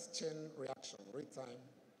polymerase chain reaction, real-time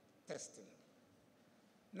testing.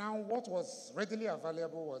 Now, what was readily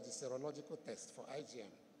available was the serological test for IgM.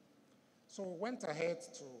 So we went ahead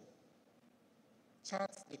to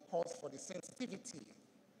chart the cost for the sensitivity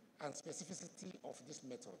and specificity of this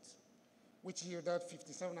method, which yielded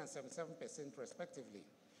 57% and 77% respectively.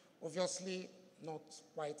 Obviously, not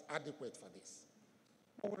quite adequate for this.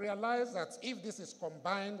 But we realized that if this is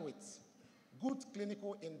combined with good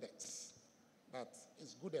clinical index, that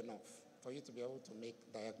is good enough for you to be able to make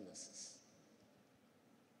diagnosis.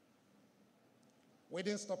 We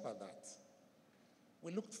didn't stop at that.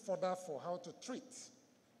 We looked further for how to treat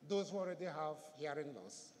those who already have hearing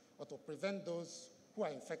loss, or to prevent those who are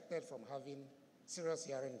infected from having serious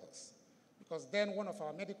hearing loss. Because then one of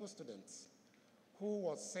our medical students, who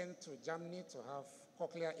was sent to Germany to have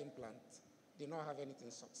cochlear implants did not have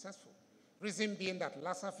anything successful. Reason being that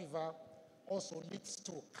Lassa fever also leads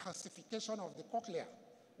to calcification of the cochlea,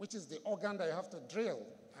 which is the organ that you have to drill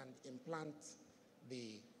and implant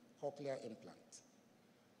the cochlear implant.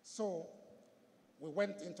 So we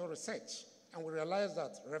went into research and we realized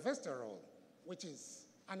that resveratrol, which is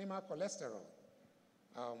animal cholesterol,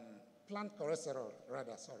 plant cholesterol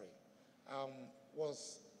rather,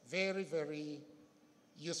 was very, very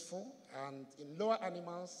useful, and in lower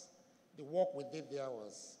animals, the work we did there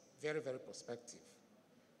was very, very prospective.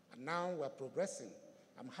 And now we're progressing.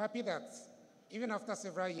 I'm happy that even after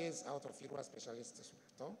several years out of FWACS specialist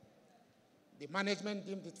hospital, the management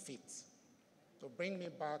deemed it fit to bring me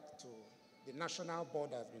back to the national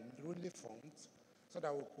board that has been newly formed so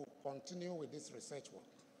that we could continue with this research work.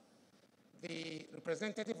 The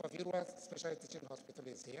representative of FWACS Special Teaching Hospital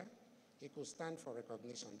is here. He could stand for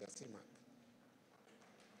recognition, the CMAC.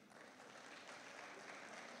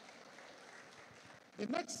 The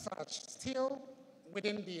next search, still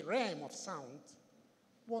within the realm of sound,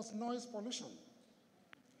 was noise pollution.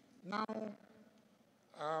 Now,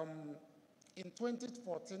 in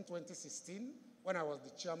 2014-2016, when I was the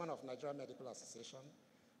chairman of Nigerian Medical Association,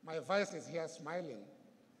 my vice is here smiling.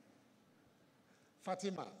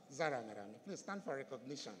 Fatima Zara Merami, please stand for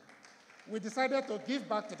recognition. We decided to give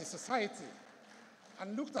back to the society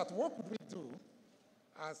and looked at what could we do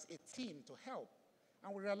as a team to help.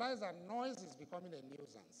 And we realized that noise is becoming a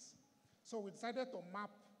nuisance. So we decided to map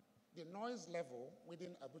the noise level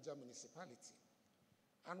within Abuja municipality.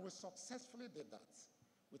 And we successfully did that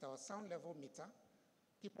with our sound level meter,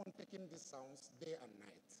 keep on taking these sounds day and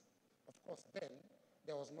night. Of course, then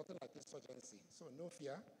there was nothing like insurgency, so no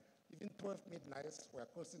fear. Even 12 midnights, we are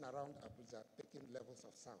coasting around Abuja, taking levels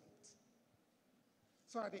of sound.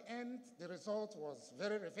 So at the end, the result was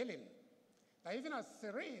very revealing. That even as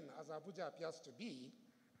serene as Abuja appears to be,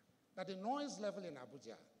 that the noise level in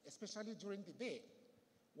Abuja, especially during the day,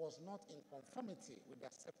 was not in conformity with the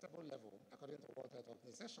acceptable level according to World Health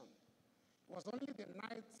Organization. It was only the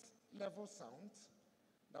night level sound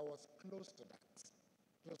that was close to that,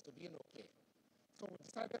 close to being okay. So we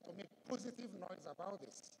decided to make positive noise about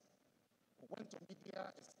this. We went to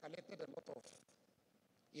media, escalated a lot of,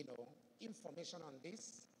 information on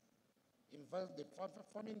this,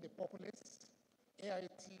 informing the populace,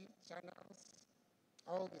 AIT channels,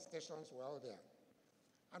 all the stations were all there.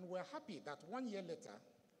 And we're happy that 1 year later,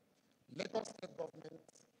 Lagos State government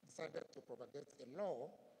decided to propagate a law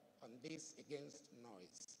on this against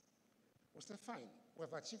noise. We said, fine,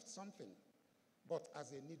 we've achieved something, but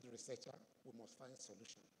as a need researcher, we must find a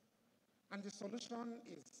solution. And the solution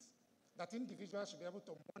is that individuals should be able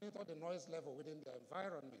to monitor the noise level within their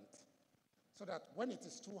environment so that when it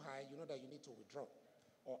is too high, you know that you need to withdraw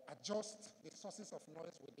or adjust the sources of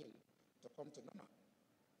noise within to come to normal.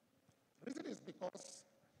 The reason is because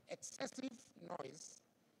excessive noise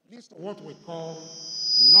leads to what we call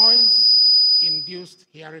noise-induced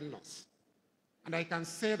hearing loss. And I can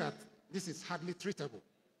say that this is hardly treatable,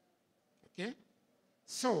 okay?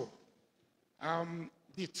 So,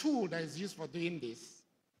 the tool that is used for doing this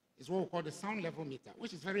is what we call the sound level meter,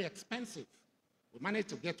 which is very expensive. We managed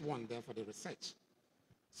to get one there for the research.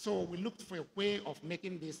 So we looked for a way of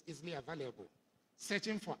making this easily available,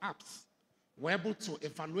 searching for apps. We're able to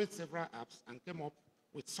evaluate several apps and came up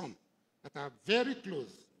with some that are very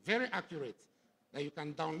close, very accurate, that you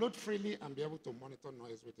can download freely and be able to monitor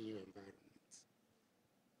noise within your environment.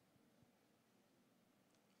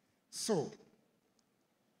 So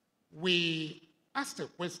we asked a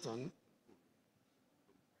question.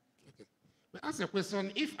 We asked a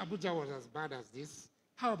question, if Abuja was as bad as this,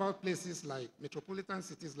 how about places like metropolitan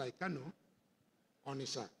cities like Kano,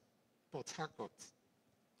 Onitsha, Port Harcourt,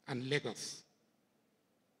 and Lagos?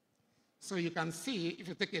 So you can see, if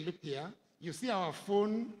you take a look here, you see our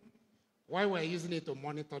phone, why we're using it to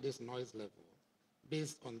monitor this noise level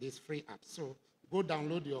based on this free app. So go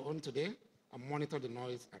download your own today and monitor the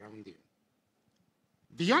noise around you.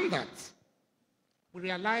 Beyond that, we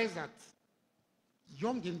realize that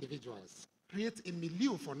young individuals create a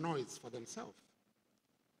milieu for noise for themselves.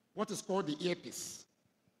 What is called the earpiece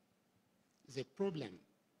is a problem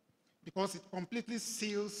because it completely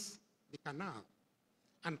seals the canal,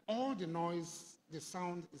 and all the noise, the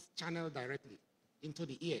sound is channeled directly into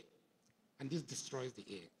the ear, and this destroys the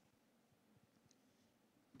ear.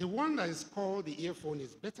 The one that is called the earphone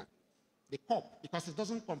is better, the cup, because it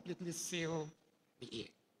doesn't completely seal the ear.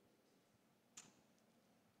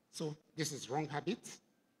 So this is wrong habit,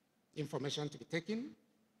 information to be taken.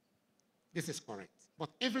 This is correct. But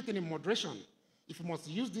everything in moderation, if you must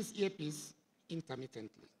use this earpiece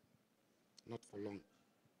intermittently. not for long.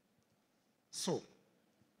 So,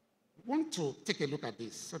 we want to take a look at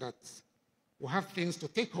this so that we'll have things to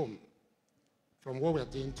take home from what we're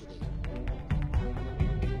doing today.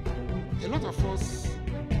 A lot of us,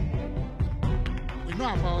 we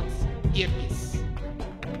know about earpiece.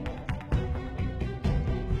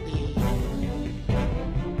 We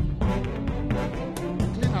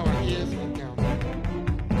clean our ears with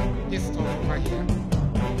this stuff over here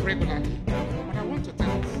regularly. But I want to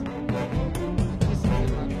tell us that this is a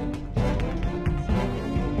bad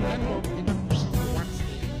it pushes the wax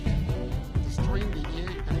ear, destroying the ear,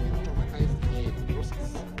 and even traumatize the ear in the process.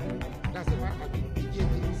 That's the bad habit. The ear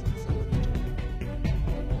thinks it's a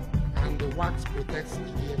and the wax protects the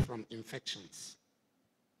ear from infections.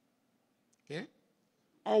 Okay?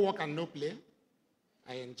 All work and no play.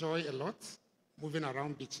 I enjoy a lot moving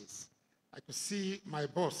around beaches. I could see my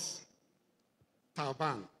boss,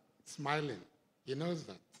 Tauban, smiling. He knows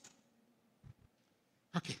that.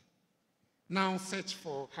 Okay. Now search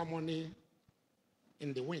for harmony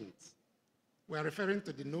in the wind. We are referring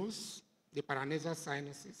to the nose, the paranasal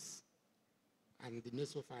sinuses, and the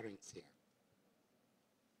nasopharynx here.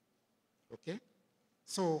 Okay?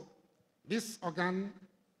 So this organ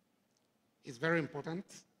is very important.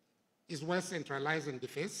 It's well centralized in the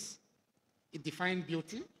face. It defines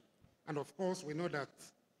beauty. And of course, we know that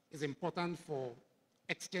it's important for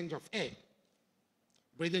exchange of air,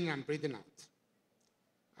 breathing and breathing out.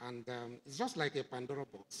 And it's just like a Pandora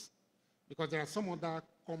box, because there are some other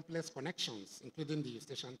complex connections, including the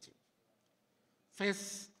eustachian tube.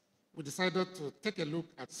 First, we decided to take a look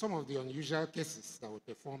at some of the unusual cases that were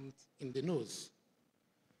performed in the nose.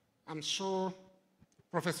 I'm sure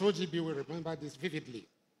Professor OGB will remember this vividly.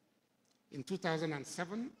 In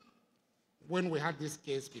 2007, when we had this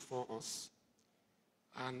case before us,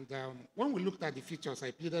 and when we looked at the features, I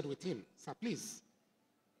pleaded with him, sir, please,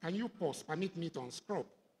 can you pause, permit me to unscrub,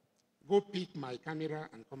 go pick my camera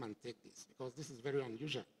and come and take this, because this is very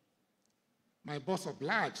unusual. My boss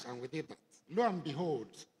obliged, and we did that. Lo and behold,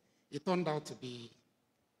 it turned out to be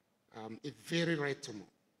a very rare tumor,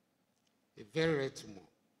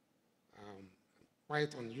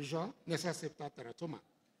 quite unusual, nasal septal teratoma,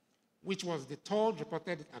 which was the third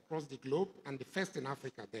reported across the globe and the first in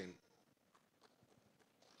Africa then.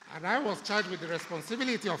 And I was charged with the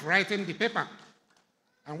responsibility of writing the paper.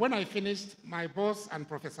 And when I finished, my boss and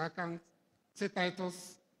Professor Kang said,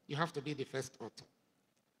 Titus, you have to be the first author.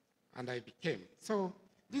 And I became. So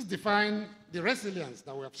this defined the resilience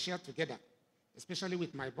that we have shared together, especially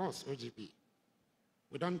with my boss, OGB.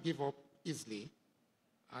 We don't give up easily.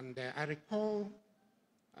 And I recall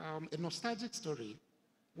a nostalgic story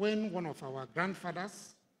when one of our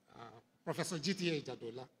grandfathers, Professor GTA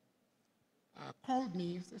Jadola, called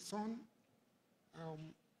me and said, son,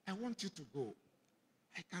 I want you to go.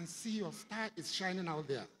 I can see your star is shining out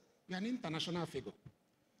there. You're an international figure.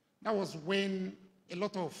 That was when a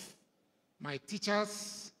lot of my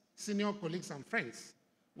teachers, senior colleagues, and friends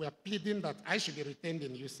were pleading that I should be retained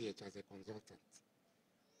in UCH as a consultant.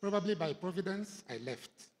 Probably by providence, I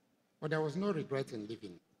left. But there was no regret in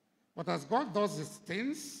leaving. But as God does his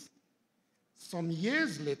things, some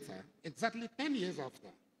years later, exactly 10 years after,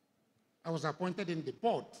 I was appointed in the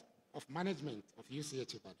board of management of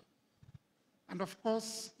UCH Ibadan. And of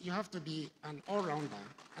course, you have to be an all-rounder,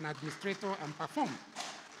 an administrator, and perform.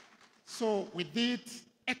 So we did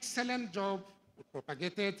excellent job. We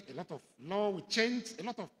propagated a lot of law. We changed a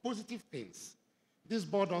lot of positive things. This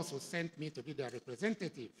board also sent me to be their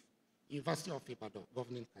representative, University of Ibadan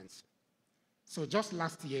Governing Council. So just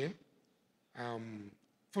last year,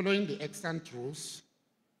 following the extant rules,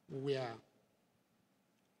 we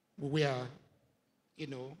were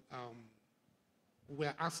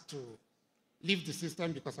asked to leave the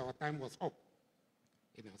system because our time was up.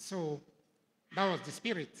 So that was the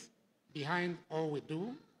spirit behind all we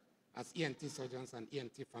do as ENT surgeons and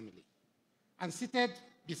ENT family. And seated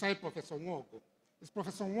beside Professor Nwogo is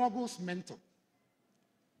Professor Nwogo's mentor,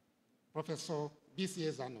 Professor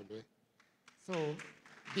BCA Zanolwe. So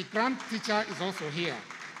the grand teacher is also here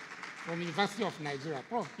from University of Nigeria.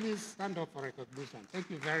 Prof, please stand up for recognition.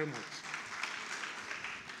 Thank you very much.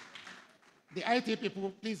 The IT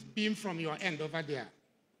people, please beam from your end over there.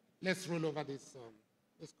 Let's roll over this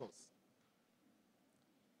course.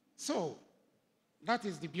 So that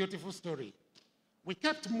is the beautiful story. We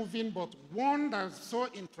kept moving, but one that's so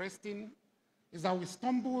interesting is that we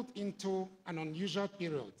stumbled into an unusual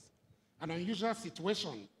period, an unusual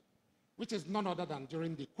situation, which is none other than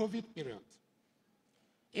during the COVID period.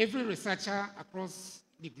 Every researcher across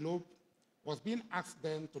the globe was being asked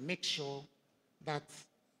then to make sure that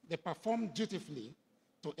they perform dutifully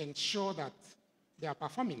to ensure that they are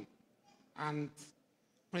performing and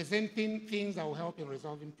presenting things that will help in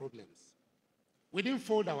resolving problems. We didn't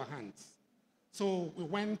fold our hands. So we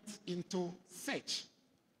went into search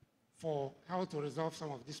for how to resolve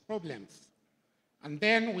some of these problems. And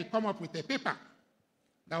then we come up with a paper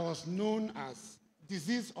that was known as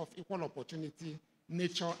Disease of Equal Opportunity,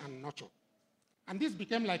 Nature and Nurture. And this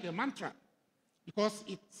became like a mantra because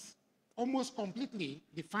it almost completely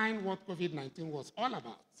defined what COVID-19 was all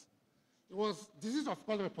about. It was disease of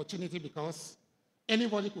equal opportunity because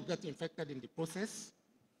anybody could get infected in the process.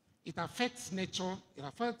 It affects nature, it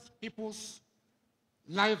affects people's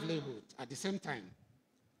livelihood at the same time.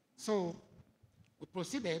 So we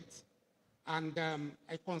proceeded, and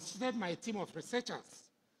I considered my team of researchers.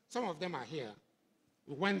 Some of them are here.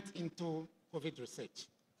 We went into COVID research.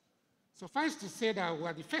 Suffice to say that we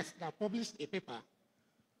are the first that published a paper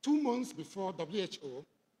 2 months before WHO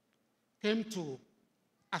came to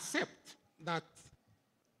accept that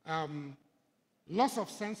loss of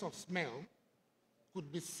sense of smell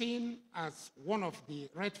could be seen as one of the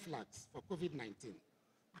red flags for COVID-19.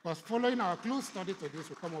 Because following our close study to this,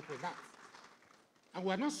 we come up with that. And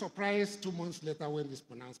we're not surprised 2 months later when this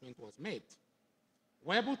pronouncement was made.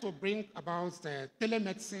 We're able to bring about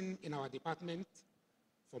telemedicine in our department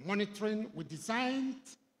for monitoring. We designed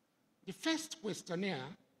the first questionnaire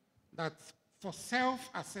that for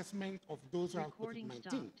self-assessment of those who have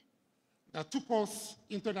COVID-19 that took us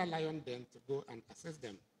into the lion den to go and assess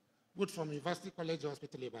them, both from University College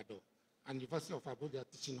Hospital Ibadan and University of Abuja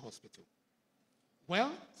Teaching Hospital.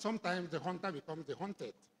 Well, sometimes the hunter becomes the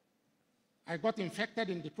hunted. I got infected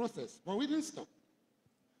in the process, but we didn't stop.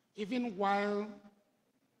 Even while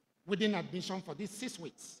within admission for these 6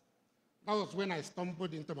 weeks, that was when I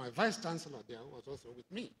stumbled into my vice chancellor there, who was also with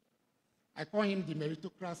me. I call him the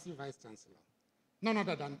meritocracy vice chancellor, none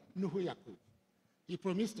other than Nuhu Yakub. He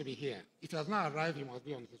promised to be here. If he has not arrived, he must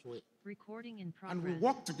be on his way. Recording in progress. And we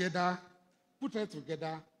worked together, put it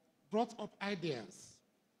together, brought up ideas.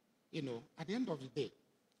 You know, at the end of the day,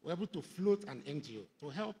 we're able to float an NGO to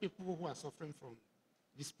help people who are suffering from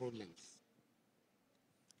these problems.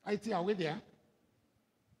 IT, are we there?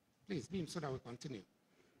 Please, beam so that we continue.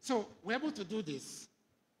 So we're able to do this.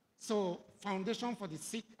 So Foundation for the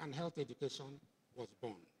Sick and Health Education was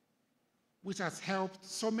born, which has helped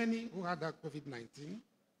so many who had that COVID-19,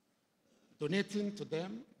 donating to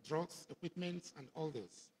them drugs, equipment, and all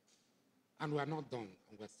those. And we're not done,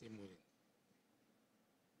 and we're still moving.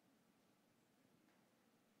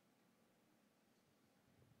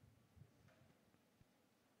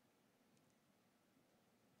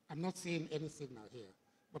 I'm not seeing any signal here,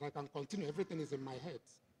 but I can continue. Everything is in my head.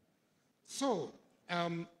 So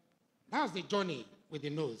that's the journey with the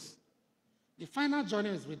nose. The final journey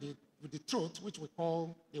is with the throat, which we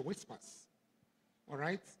call the whispers. All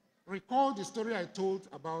right? Recall the story I told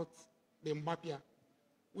about the Mbapia,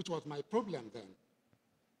 which was my problem then.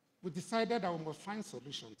 We decided that we must find a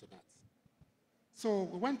solution to that. So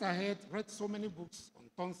we went ahead, read so many books on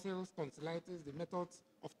tonsils, tonsillitis, the methods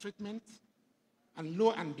of treatment, and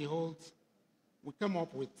lo and behold, we came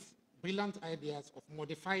up with brilliant ideas of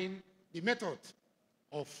modifying the method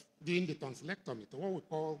of doing the tonsillectomy to what we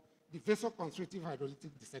call the vasoconstrictive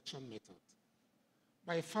hydrolytic dissection method.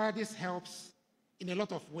 By far, this helps in a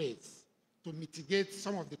lot of ways to mitigate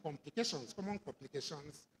some of the complications, common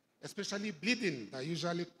complications, especially bleeding that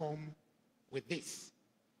usually come with this.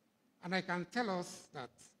 And I can tell us that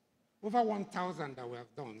over 1,000 that we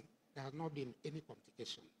have done, there has not been any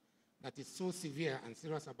complication that is so severe and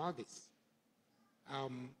serious about this.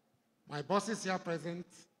 My bosses here present,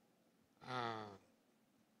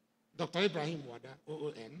 Dr. Ibrahim Wada,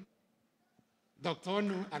 OON, Dr.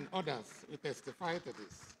 Onu, and others who testify to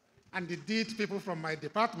this. And indeed, people from my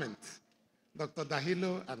department, Dr.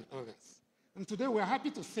 Dahilo and others. And today we're happy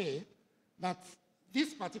to say that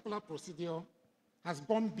this particular procedure has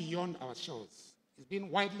gone beyond our shores. It's been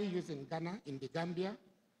widely used in Ghana, in the Gambia,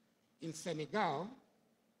 in Senegal,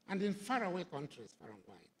 and in faraway countries far and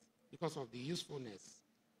wide because of the usefulness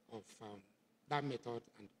of that method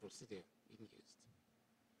and procedure being used.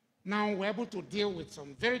 Now we're able to deal with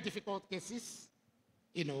some very difficult cases,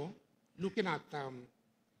 you know, looking at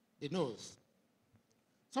the nose.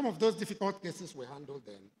 Some of those difficult cases we handled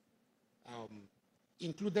then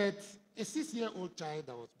included a 6-year-old child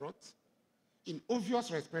that was brought in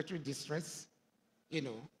obvious respiratory distress, you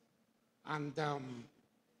know, and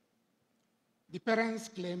the parents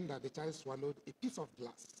claimed that the child swallowed a piece of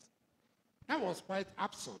glass. That was quite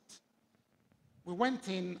absurd. We went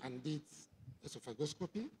in and did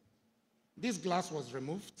esophagoscopy. This glass was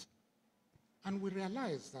removed, and we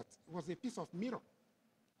realized that it was a piece of mirror.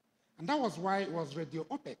 And that was why it was radio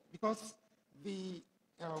opaque, because the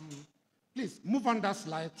Please move on that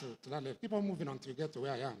slide to that left. Keep on moving until you get to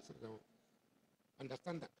where I am, so they'll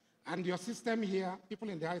understand that. And your system here, people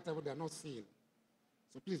in the high table, they're not seeing.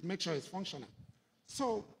 So please make sure it's functional.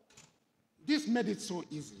 So this made it so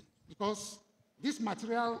easy because this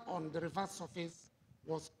material on the reverse surface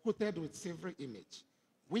was coated with savory image,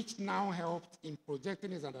 which now helped in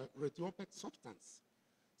projecting it as a radiopaque substance.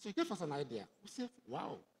 So it gave us an idea. We said,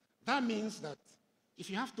 wow, that means that if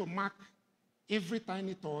you have to mark every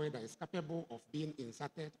tiny toy that is capable of being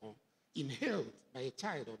inserted or inhaled by a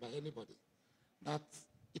child or by anybody, that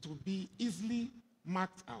it will be easily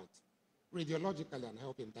marked out radiologically and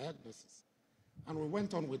help in diagnosis. And we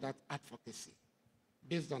went on with that advocacy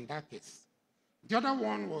based on that case. The other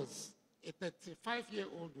one was a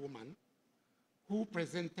 35-year-old woman who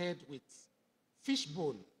presented with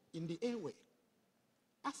fishbone in the airway.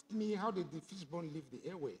 Ask me, how did the fishbone leave the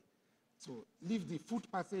airway? To leave the food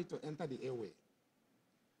passage to enter the airway.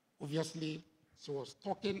 Obviously, she was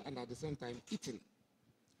talking and at the same time eating.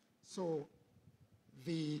 So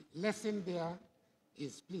the lesson there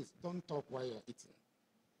is, please don't talk while you're eating.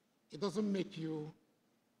 It doesn't make you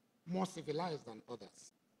more civilized than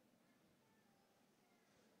others.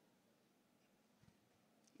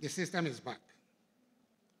 The system is back.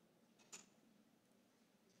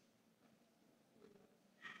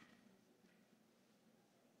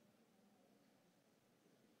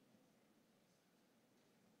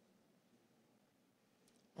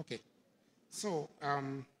 Okay, so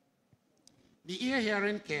the ear,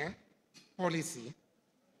 hearing care policy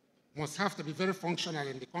must have to be very functional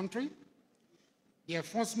in the country. The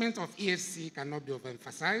enforcement of EHC cannot be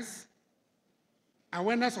overemphasized.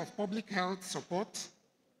 Awareness of public health support,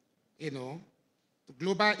 to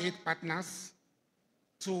global aid partners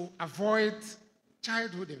to avoid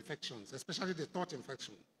childhood infections, especially the throat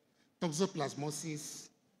infection, toxoplasmosis,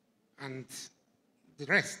 and the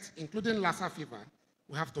rest, including Lassa fever.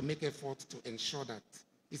 We have to make efforts to ensure that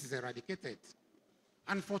this is eradicated.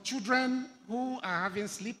 And for children who are having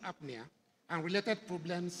sleep apnea and related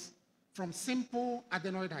problems from simple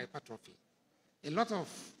adenoid hypertrophy, a lot of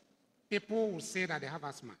people will say that they have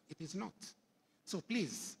asthma. It is not. So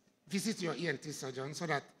please visit your ENT surgeon so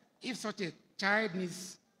that if such a child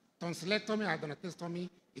needs tonsillectomy or adenotestomy,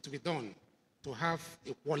 it will be done to have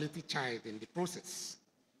a quality child in the process.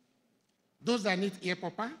 Those that need ear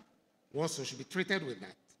popper also should be treated with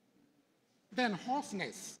that. Then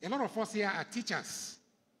hoarseness. A lot of us here are teachers.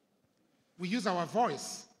 We use our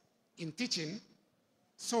voice in teaching,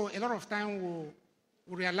 so a lot of time we'll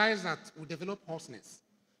realize that we develop hoarseness.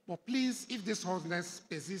 But please, if this hoarseness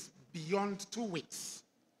persists beyond 2 weeks,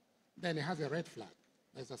 then it has a red flag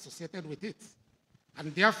that's associated with it.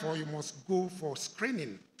 And therefore, you must go for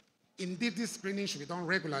screening. Indeed, this screening should be done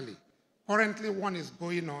regularly. Currently, one is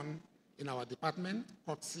going on in our department,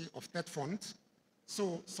 courtesy of TED Fund.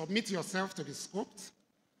 So submit yourself to be scoped,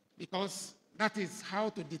 because that is how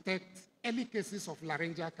to detect early cases of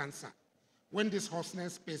laryngeal cancer when this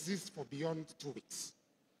hoarseness persists for beyond 2 weeks.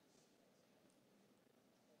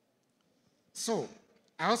 So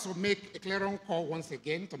I also make a clear-on call once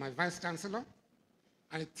again to my Vice Chancellor,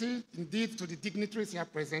 and indeed to the dignitaries here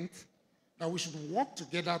present, that we should work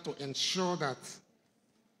together to ensure that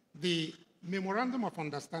the memorandum of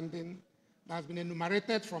understanding that has been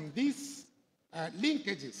enumerated from these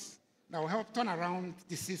linkages that will help turn around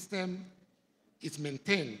the system is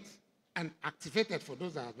maintained and activated for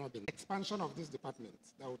those that have not been. Expansion of this department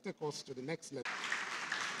that will take us to the next level.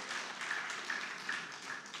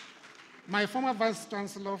 My former Vice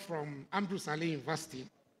Chancellor from Ambrose Ali University,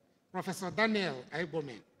 Professor Daniel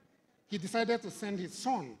Aibome, he decided to send his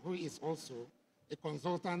son, who is also a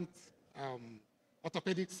consultant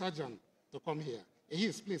orthopedic surgeon, to come here.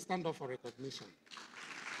 Please stand up for recognition.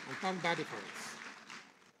 And thank Daddy for it.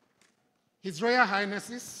 His Royal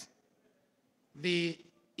Highnesses, the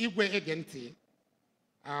Igwe Egenti,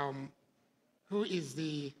 who is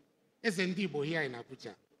the SNDibo here in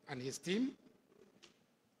Abuja, and his team,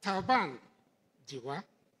 Talban Jiwa,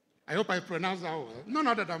 I hope I pronounced that well, none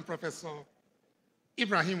other than Professor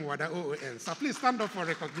Ibrahim Wada OON. So please stand up for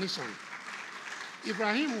recognition.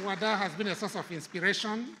 Ibrahim Wada has been a source of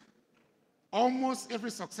inspiration. Almost every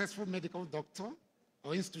successful medical doctor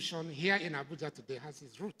or institution here in Abuja today has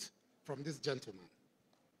his root from this gentleman.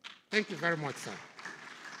 Thank you very much, sir.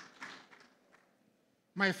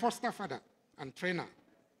 My foster father and trainer,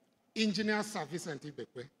 Engineer Sir Vincent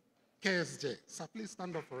Ibekwe, KSJ. Sir, please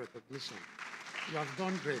stand up for recognition. You have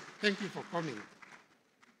done great. Thank you for coming.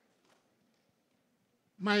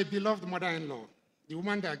 My beloved mother-in-law, the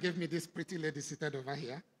woman that gave me this pretty lady seated over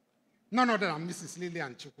here, none other than Mrs.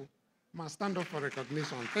 Lillian Chukwu, must stand up for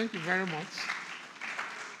recognition. Thank you very much.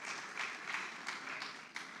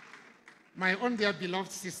 my own dear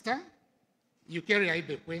beloved sister,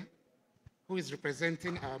 Ibekwe, who is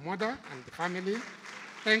representing our mother and the family.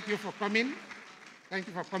 Thank you for coming. Thank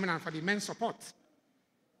you for coming and for the immense support.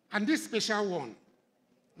 And this special one,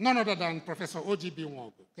 none other than Professor O.G.B.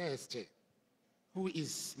 Nwogu, KSJ, who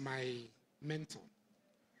is my mentor.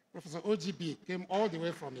 Professor O.G.B. came all the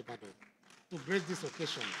way from Ibadan to grace this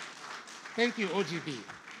occasion. Thank you, O.G.B.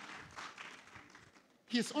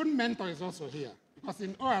 His own mentor is also here, because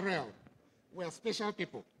in ORL, we are special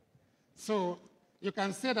people. So you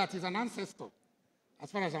can say that he's an ancestor,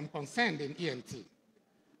 as far as I'm concerned, in ENT.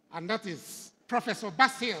 And that is Professor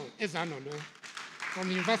Basil Ezanolo from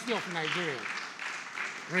the University of Nigeria,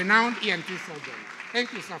 renowned ENT surgeon.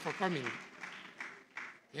 Thank you, sir, for coming.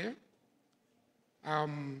 Yeah?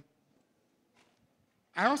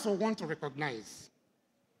 I also want to recognize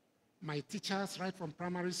my teachers right from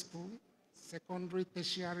primary school, secondary,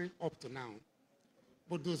 tertiary, up to now,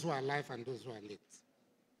 both those who are alive and those who are late.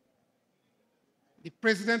 The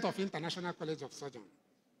president of International College of Surgeons.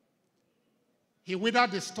 He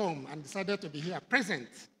weathered the storm and decided to be here present.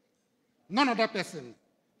 None other person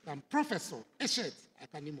than Professor Eshet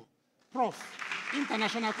Akanimo, Prof,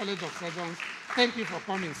 International College of Surgeons. Thank you for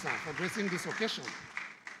coming, sir, for gracing this occasion.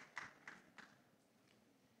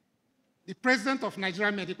 The president of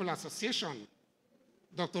Nigeria Medical Association,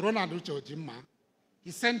 Dr. Ronald Uche Ojimma, he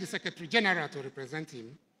sent the Secretary General to represent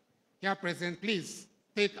him. Here present, please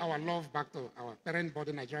take our love back to our parent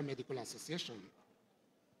body, Nigeria Medical Association.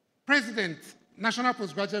 President, National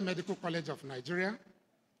Postgraduate Medical College of Nigeria,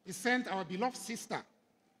 he sent our beloved sister,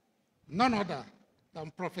 none other than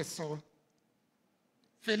Professor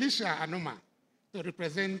Felicia Anuma, to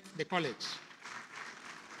represent the college.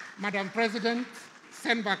 Madam President,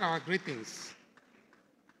 send back our greetings.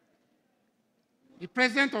 The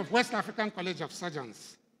president of West African College of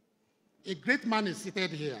Surgeons, a great man is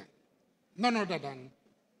seated here, none other than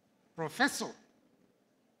Professor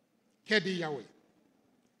Kedi Yahweh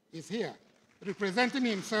is here, representing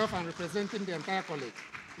himself and representing the entire college.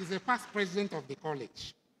 He's a past president of the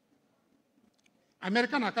college.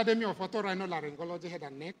 American Academy of Otorhinolaryngology, Head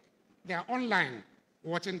and Neck, they are online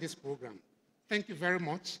watching this program. Thank you very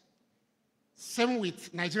much. Same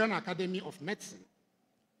with Nigerian Academy of Medicine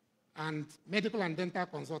and Medical and Dental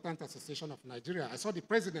Consultant Association of Nigeria. I saw the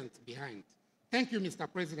president behind. Thank you, Mr.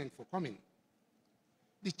 President, for coming.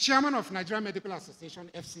 The chairman of Nigerian Medical Association,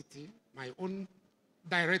 FCT, my own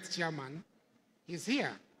direct chairman, is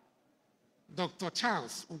here. Dr.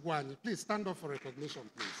 Charles Ugwani, please stand up for recognition,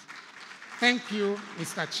 please. Thank you,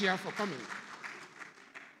 Mr. Chair, for coming.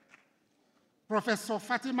 Professor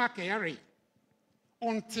Fatima Kayari,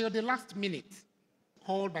 until the last minute,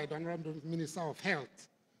 called by the Honorable Minister of Health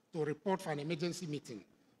to report for an emergency meeting,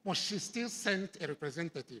 but she still sent a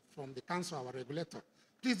representative from the council, our regulator.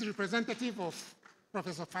 Please, the representative of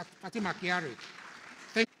Professor Fatima Kayari.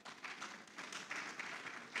 Thank you.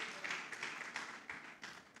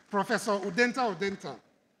 Professor Udenta Udenta.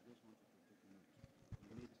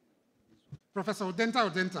 Professor Udenta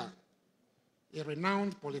Udenta, a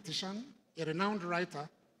renowned politician, a renowned writer.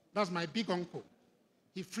 That's my big uncle.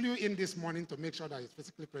 He flew in this morning to make sure that he's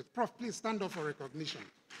physically present. Prof, please stand up for recognition.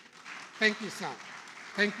 Thank you, sir.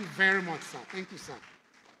 Thank you very much, sir. Thank you, sir.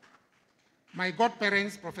 My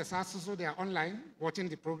godparents, Professor Asuzu, they are online watching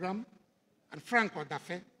the program. And Frank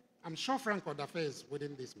Odafe. I'm sure Frank Odafe is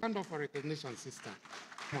within this. Stand up for recognition, sister.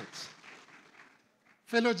 Much.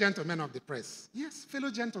 Fellow gentlemen of the press. Yes,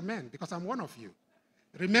 fellow gentlemen, because I'm one of you.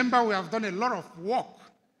 Remember, we have done a lot of work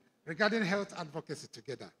regarding health advocacy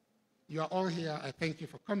together. You are all here. I thank you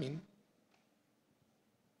for coming.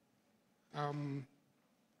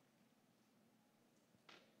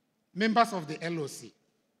 Members of the LOC.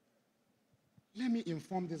 Let me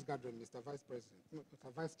inform this gathering, Mr. Vice President,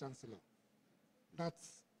 Mr. Vice Chancellor, that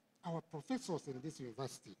our professors in this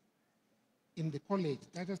university, in the college,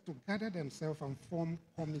 they just to gather themselves and form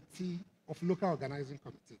committee of local organizing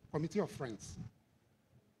committee of friends.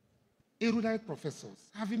 Erudite professors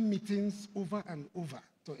having meetings over and over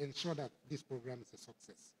to ensure that this program is a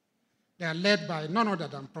success. They are led by none other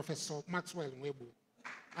than Professor Maxwell Nwebu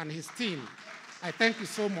and his team. I thank you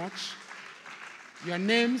so much. Your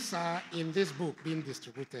names are in this book being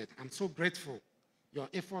distributed. I'm so grateful. Your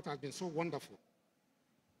effort has been so wonderful.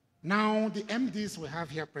 Now, the MDs we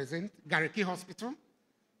have here present, Gariki Hospital. You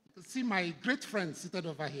can see my great friend seated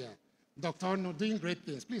over here, Dr. Ono, doing great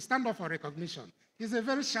things. Please stand up for recognition. He's a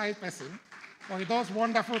very shy person, but he does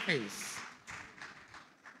wonderful things.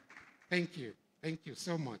 Thank you. Thank you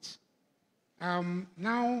so much.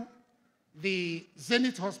 Now, the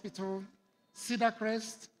Zenith Hospital, Cedar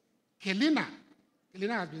Crest, Kelina.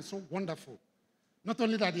 Kelina has been so wonderful. Not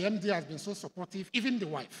only that the MD has been so supportive, even the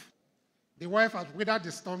wife. The wife has weathered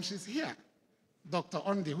the storm. She's here. Dr.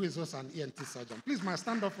 Ondi, who is also an ENT surgeon. Please, ma'am,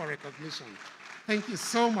 stand up for recognition. Thank you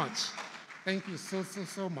so much. Thank you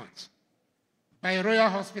so much. By Royal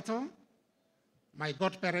Hospital, my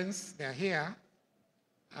godparents, they're here.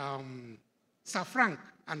 Sir Frank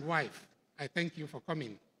and wife, I thank you for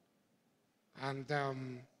coming. And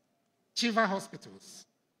Chiva Hospitals.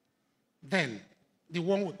 Then, the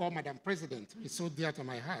one we call Madam President, who is so dear to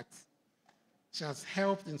my heart. She has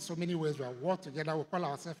helped in so many ways. We have worked together. We call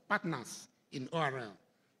ourselves partners in ORL.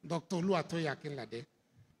 Dr. Oluwatoyin Akinlade,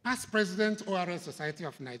 past President, ORL Society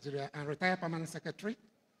of Nigeria, and retired permanent secretary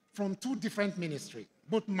from 2 different ministries,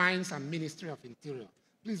 both Mines and Ministry of Interior.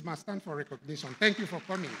 Please, must stand for recognition. Thank you for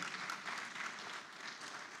coming.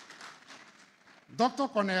 Dr.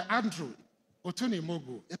 Colonel Andrew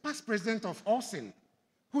Otorhinolaryngology, a past president of Olsen,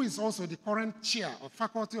 who is also the current chair of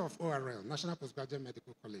Faculty of ORL, National Postgraduate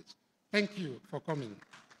Medical College. Thank you for coming.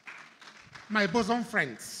 My bosom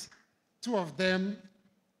friends, 2 of them,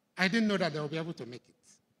 I didn't know that they will be able to make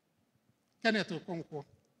it. Kenneth Okonkwo,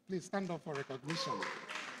 please stand up for recognition.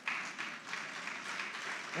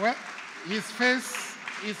 Well, his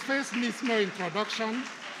face needs no introduction.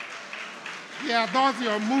 He adores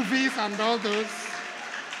your movies and all those.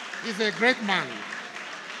 He's a great man.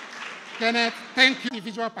 Kenneth, thank you,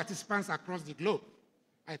 individual participants across the globe.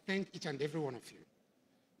 I thank each and every one of you.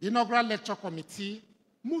 The inaugural lecture committee,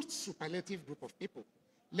 most superlative group of people,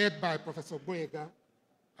 led by Professor Boyega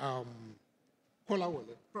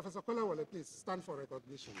Kolawole. Professor Kolawole, please stand for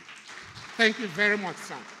recognition. Thank you very much,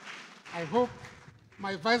 sir. I hope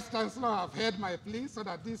my Vice Chancellor have heard my plea so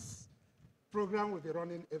that this program will be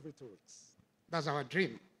running every 2 weeks. That's our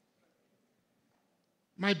dream.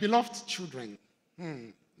 My beloved children,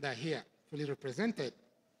 they're here, fully represented.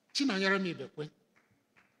 Chinonyeremi Ibekwe,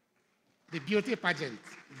 the beauty pageant,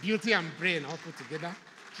 beauty and brain all put together.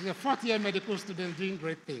 She's a 4th-year medical student doing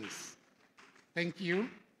great things. Thank you.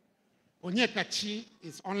 Onyekachi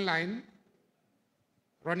is online,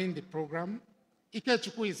 running the program.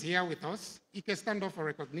 Ikechukwu is here with us. Ike, stand up for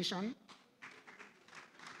recognition.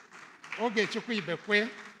 Ogechukwu Ibekwe,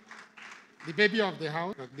 the baby of the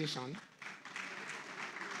house, recognition.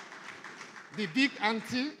 The big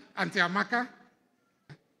auntie, Auntie Amaka.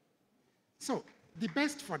 So, the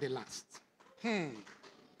best for the last.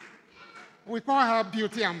 We call her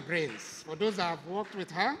beauty and brains. For those that have worked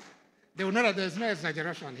with her, they will know that there's no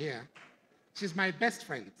exaggeration here. She's my best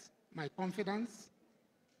friend, my confidence,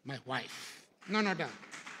 my wife. None other.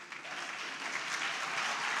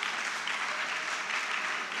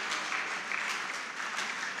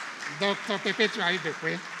 Dr. Perpetua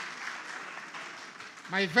Ibekwe.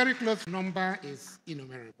 My very close number is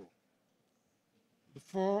innumerable.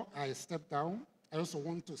 Before I step down, I also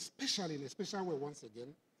want to especially, in a special way once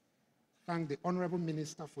again, thank the Honorable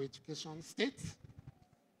Minister for Education State,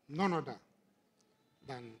 none other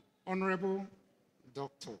than Honorable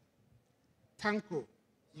Dr. Tanko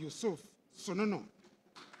Yusuf Sonono,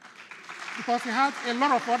 because he had a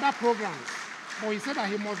lot of other programs, but he said that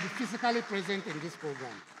he must be physically present in this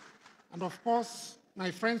program. And of course,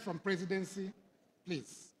 my friends from Presidency,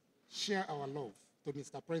 please share our love to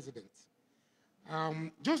Mr. President.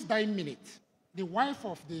 Just that minute, the wife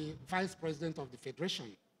of the Vice President of the Federation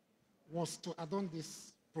was to adorn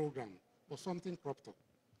this program or something cropped up.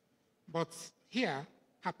 But here,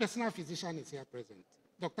 her personal physician is here present.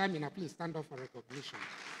 Dr. Amina, please stand up for recognition.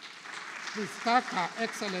 Please thank Her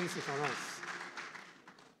Excellency for us.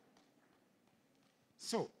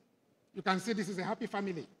 So, you can see this is a happy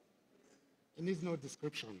family. It needs no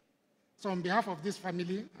description. So on behalf of this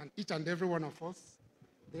family and each and every one of us,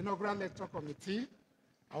 the Inaugural Lecture Committee,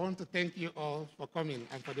 I want to thank you all for coming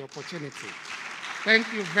and for the opportunity.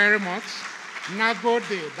 Thank you very much.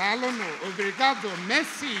 Nagode, Dalono, Obrigado,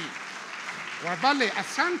 Messi, Wabale,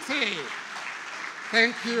 Asante.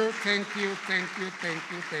 Thank you, thank you, thank you,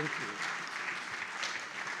 thank you, thank you.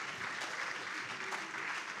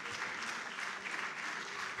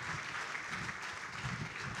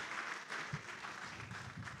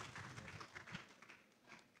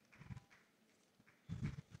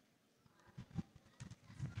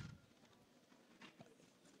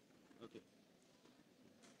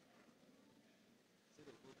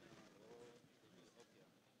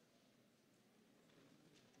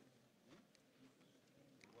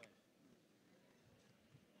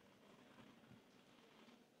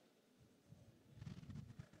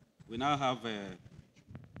 We now have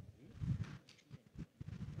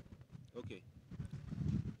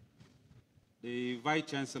the Vice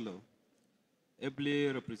Chancellor, ably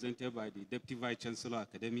represented by the Deputy Vice Chancellor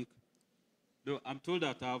Academic. Though I'm told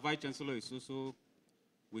that our Vice Chancellor is also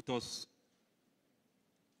with us.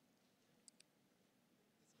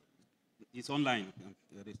 It's online,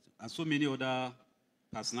 and so many other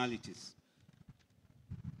personalities.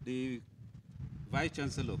 The Vice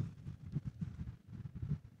Chancellor,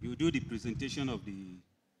 you do the presentation of the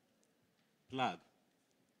flag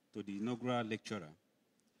to the inaugural lecturer.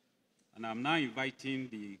 And I'm now inviting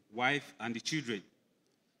the wife and the children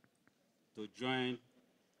to join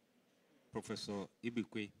Professor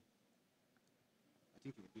Ibekwe. I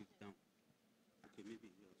think you'll do it down. Okay, maybe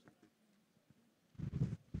here or something.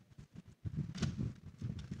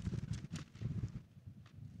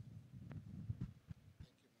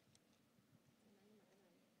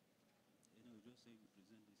 Just say you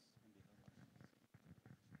present this on behalf of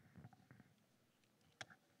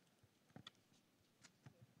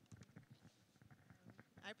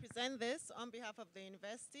I present this on behalf of the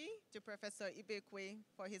university to Professor Ibekwe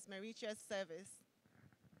for his meritorious service.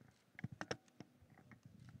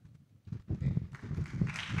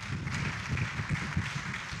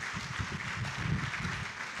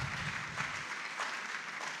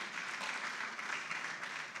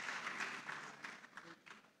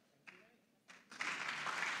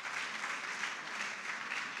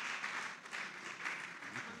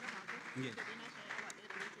 Yes.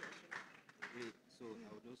 So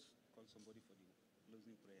I'll just call somebody for the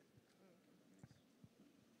closing prayer.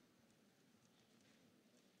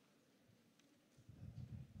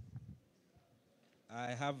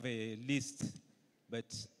 I have a list,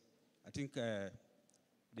 but I think the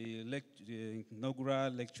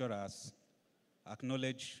inaugural lecturers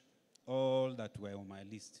acknowledge all that were on my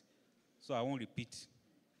list. So I won't repeat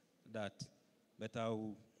that, but I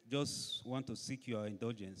will just want to seek your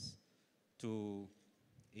indulgence to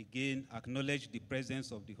again acknowledge the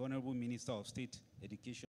presence of the Honorable Minister of State Education.